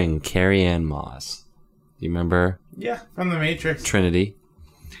picturing Carrie Ann Moss. You remember Yeah, from the Matrix. Trinity?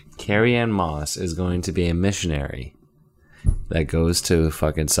 Carrie Ann Moss is going to be a missionary that goes to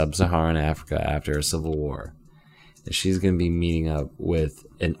fucking sub-Saharan Africa after a civil war. And she's going to be meeting up with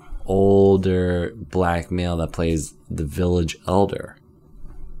an older black male that plays the village elder.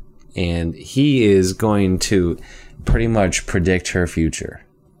 And he is going to pretty much predict her future.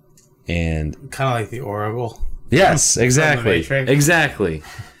 And Kind of like the Oracle. yes, exactly. Matrix. Exactly.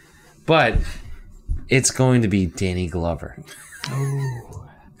 But it's going to be Danny Glover.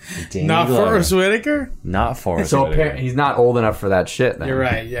 Danny Not Glover. Forrest Whitaker? Not Forrest So Whitaker. apparently he's not old enough for that shit. Then You're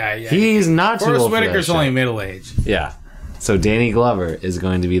right. Yeah. He's not too Forrest old for that Whitaker's shit. only middle age. Yeah. So Danny Glover is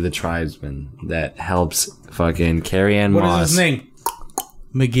going to be the tribesman that helps fucking Carrie Ann What Moss. is his name?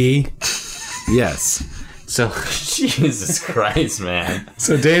 McGee. Yes. So Jesus Christ, man.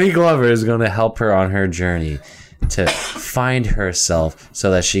 So Danny Glover is going to help her on her journey to find herself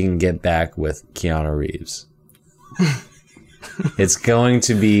so that she can get back with Keanu Reeves. It's going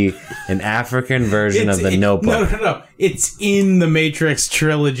to be an African version of The Notebook. No. It's in the Matrix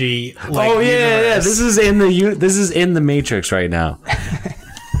trilogy. Like, Oh yeah. universe. This is in the Matrix right now.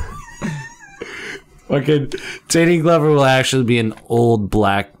 Fucking Danny Glover will actually be an old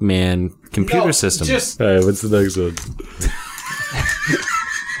black man computer No, system. just- All right, what's the next one?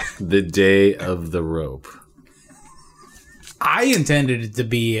 The Day of the Rope. I intended it to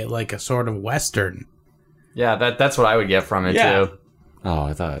be like a sort of Western. Yeah, that's what I would get from it Yeah. too. Oh,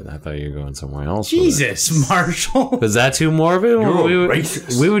 I thought you were going somewhere else. with it. Jesus, Marshall. Was that too morbid?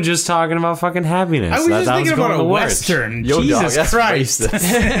 We were just talking about fucking happiness. I was just thinking about a going worse. Western. Yo, dog, Jesus that's Christ.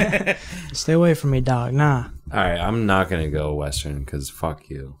 racist. Stay away from me, dog. Nah. All right, I'm not gonna go Western because fuck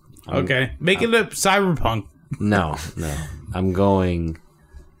you. Okay. Make it a cyberpunk. No. I'm going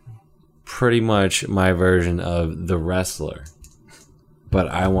pretty much my version of The Wrestler. But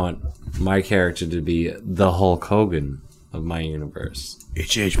I want my character to be the Hulk Hogan of my universe.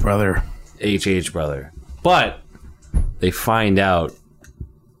 HH brother. HH brother. But they find out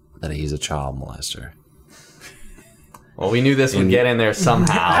that he's a child molester. Well, we knew this would get in there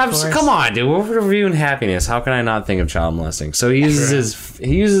somehow. Come on, dude. We're reviewing happiness. How can I not think of child molesting? So he uses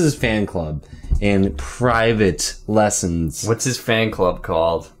his fan club in private lessons. What's his fan club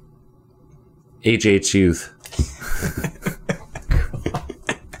called? HH Youth.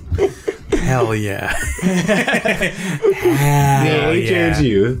 Hell yeah. HH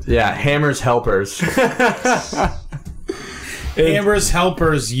Youth. Yeah, Hammer's Helpers. Amber's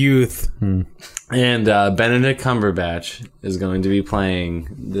Helpers Youth. And Benedict Cumberbatch is going to be playing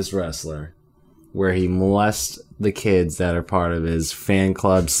this wrestler where he molests the kids that are part of his fan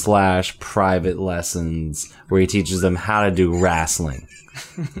club / private lessons where he teaches them how to do wrestling.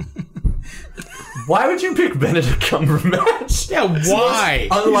 Why would you pick Benedict Cumberbatch? Yeah, why?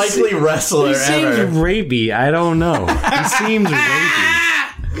 Unlikely wrestler He seems ever. rapey. I don't know. He seems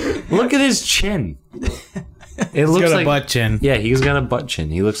rapey. Look at his chin. It looks Got a like butt chin. Yeah, he's got a butt chin.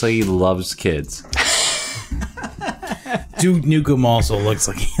 He looks like he loves kids. Duke Nukem also looks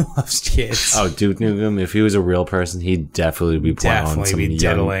like he loves kids. Oh, Duke Nukem, if he was a real person, he'd definitely be playing on some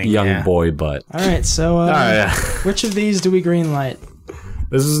diddling, young yeah. boy butt. All right, so which of these do we greenlight?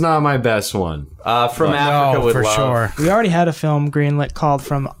 This is not my best one. From Africa No, with for Love. sure. We already had a film greenlit called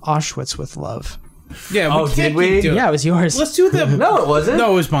From Auschwitz with Love. Yeah, Oh, can't did we? keep doing- Yeah, it was yours. Let's do them. No, it wasn't.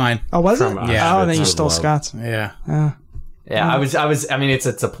 No, it was mine. Oh, was it? From Yeah. Oh, then you Auschwitz stole with Love. Scott's. Yeah. Yeah, I was. I mean, it's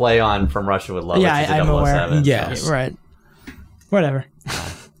a play on From Russia with Love. Yeah, which is a I'm aware. 007, Yes. Right. Whatever.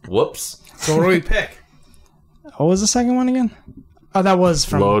 Whoops. So what do we pick? What was the second one again? Oh, that was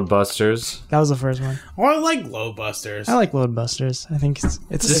from. Load Busters. That was the first one. Oh, I like Low Busters. I like Load Busters. I think it's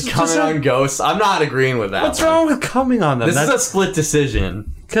Just coming on Ghosts. I'm not agreeing with that. What's one. wrong with coming on them? This is a split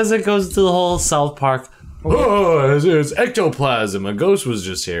decision. Because it goes to the whole South Park Oh, it's ectoplasm. A ghost was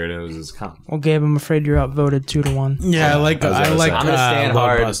just here, and it was his cum. Well, Gabe, I'm afraid you're outvoted 2-1. Yeah, I like I'm gonna stand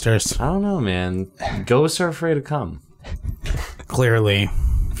hard. Lodebusters. I don't know, man. Ghosts are afraid of cum. Clearly.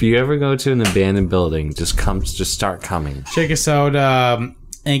 If you ever go to an abandoned building, just start coming. Check us out,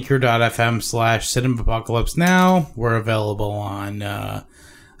 anchor.fm/cinemapocalypse now. We're available on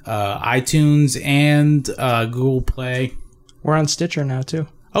iTunes and Google Play. We're on Stitcher now, too.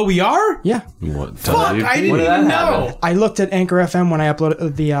 Oh, we are? Yeah. What? Fuck, I didn't When did even that know. happen? I looked at Anchor FM when I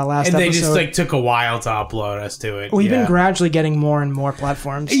uploaded the last And episode. they just took a while to upload us to it. We've Yeah. been gradually getting more and more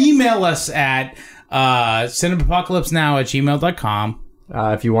platforms. Email us at cinemapocalypsenow@gmail.com.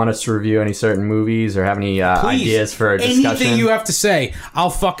 If you want us to review any certain movies or have any Please, ideas for a discussion, anything you have to say, I'll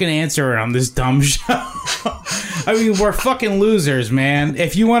fucking answer it on this dumb show. I mean, we're fucking losers, man.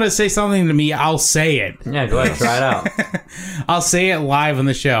 If you want to say something to me, I'll say it. yeah, go ahead, try it out. I'll say it live on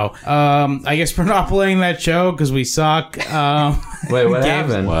the show. I guess we're not playing that show because we suck. Wait, what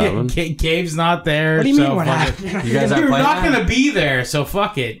happened? What happened? Gabe's not there. What do you so mean what fuck it. happened? You guys aren't You're playing not that? going to be there, so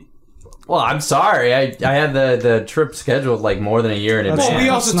fuck it. Well, I'm sorry. I had the trip scheduled like more than a year in Let's- advance. Well, we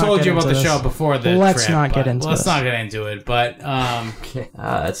let's also not told get you about into the this. show before the Let's trip. not get but into Let's this. not get into it, but...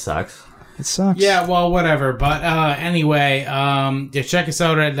 That sucks. It sucks. yeah, well, whatever. But anyway, yeah, check us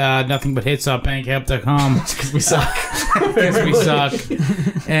out at nothingbutHits.bandcamp.com. Because we suck. Because we suck.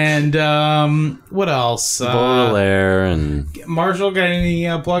 And what else? Baudelaire and Marshall, got any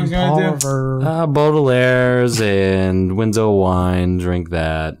plugs you want to do? Oliver. Baudelaire's and Windsor wine. Drink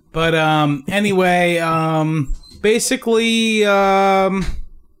that. But anyway, basically, I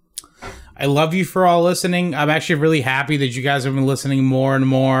love you for all listening. I'm actually really happy that you guys have been listening more and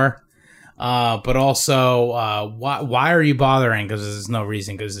more. But also, why are you bothering? Because there's no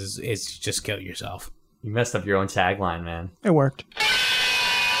reason. Because it's just kill yourself. You messed up your own tagline, man. It worked.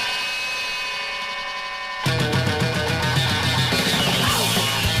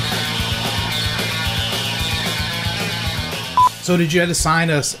 So did you have to sign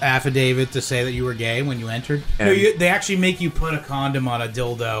a affidavit to say that you were gay when you entered? No, they actually make you put a condom on a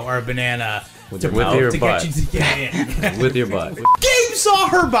dildo or a banana With to your get butt. you to get in. With your butt. Gabe saw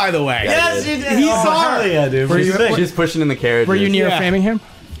her, by the way. Yes, he did. He saw her. yeah, dude. She's pushing in the carriage. Were you near Yeah. Framingham?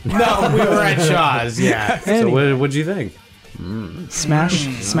 No, we were at Shaw's. Yeah, So what'd you think?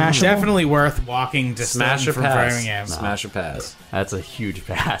 Smash. definitely worth walking to Smash or from pass? Framingham. Smash or pass? That's a huge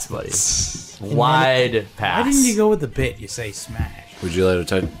pass, buddy. Wide pass. Why didn't you go with the bit? You say smash. Would you let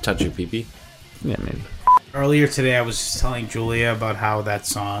her touch your pee-pee? Yeah, maybe. Earlier today, I was just telling Julia about how that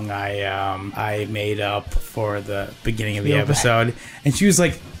song I made up for the beginning of the episode, and she was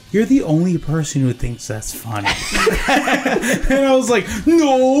like, "You're the only person who thinks that's funny." And I was like,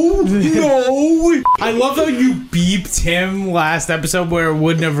 no. I love how you beeped him last episode where it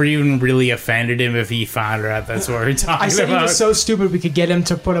wouldn't have even really offended him if he found out that's what we're talking I said he about. was so stupid we could get him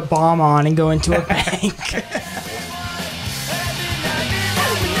to put a bomb on and go into a bank.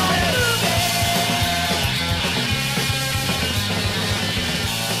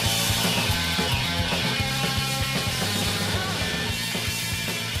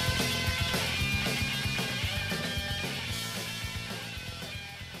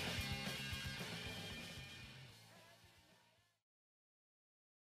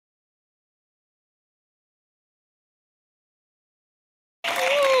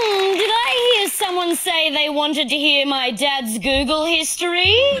 Did I hear someone say they wanted to hear my dad's Google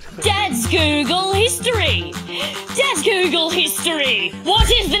history? Dad's Google history. Dad's Google history. What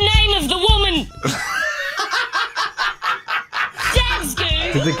is the name of the woman? Dad's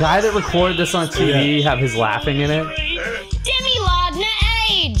Google. Did the guy that recorded this on TV have his laughing in it? Demi Lardner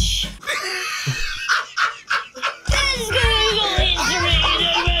age. Dad's Google history.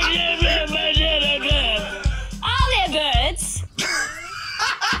 Are there birds?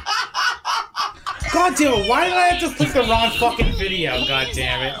 God damn it, why did I have to click the wrong fucking video? God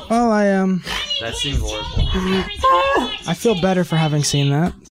damn it. Well, That seems horrible. I feel better for having seen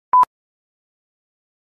that.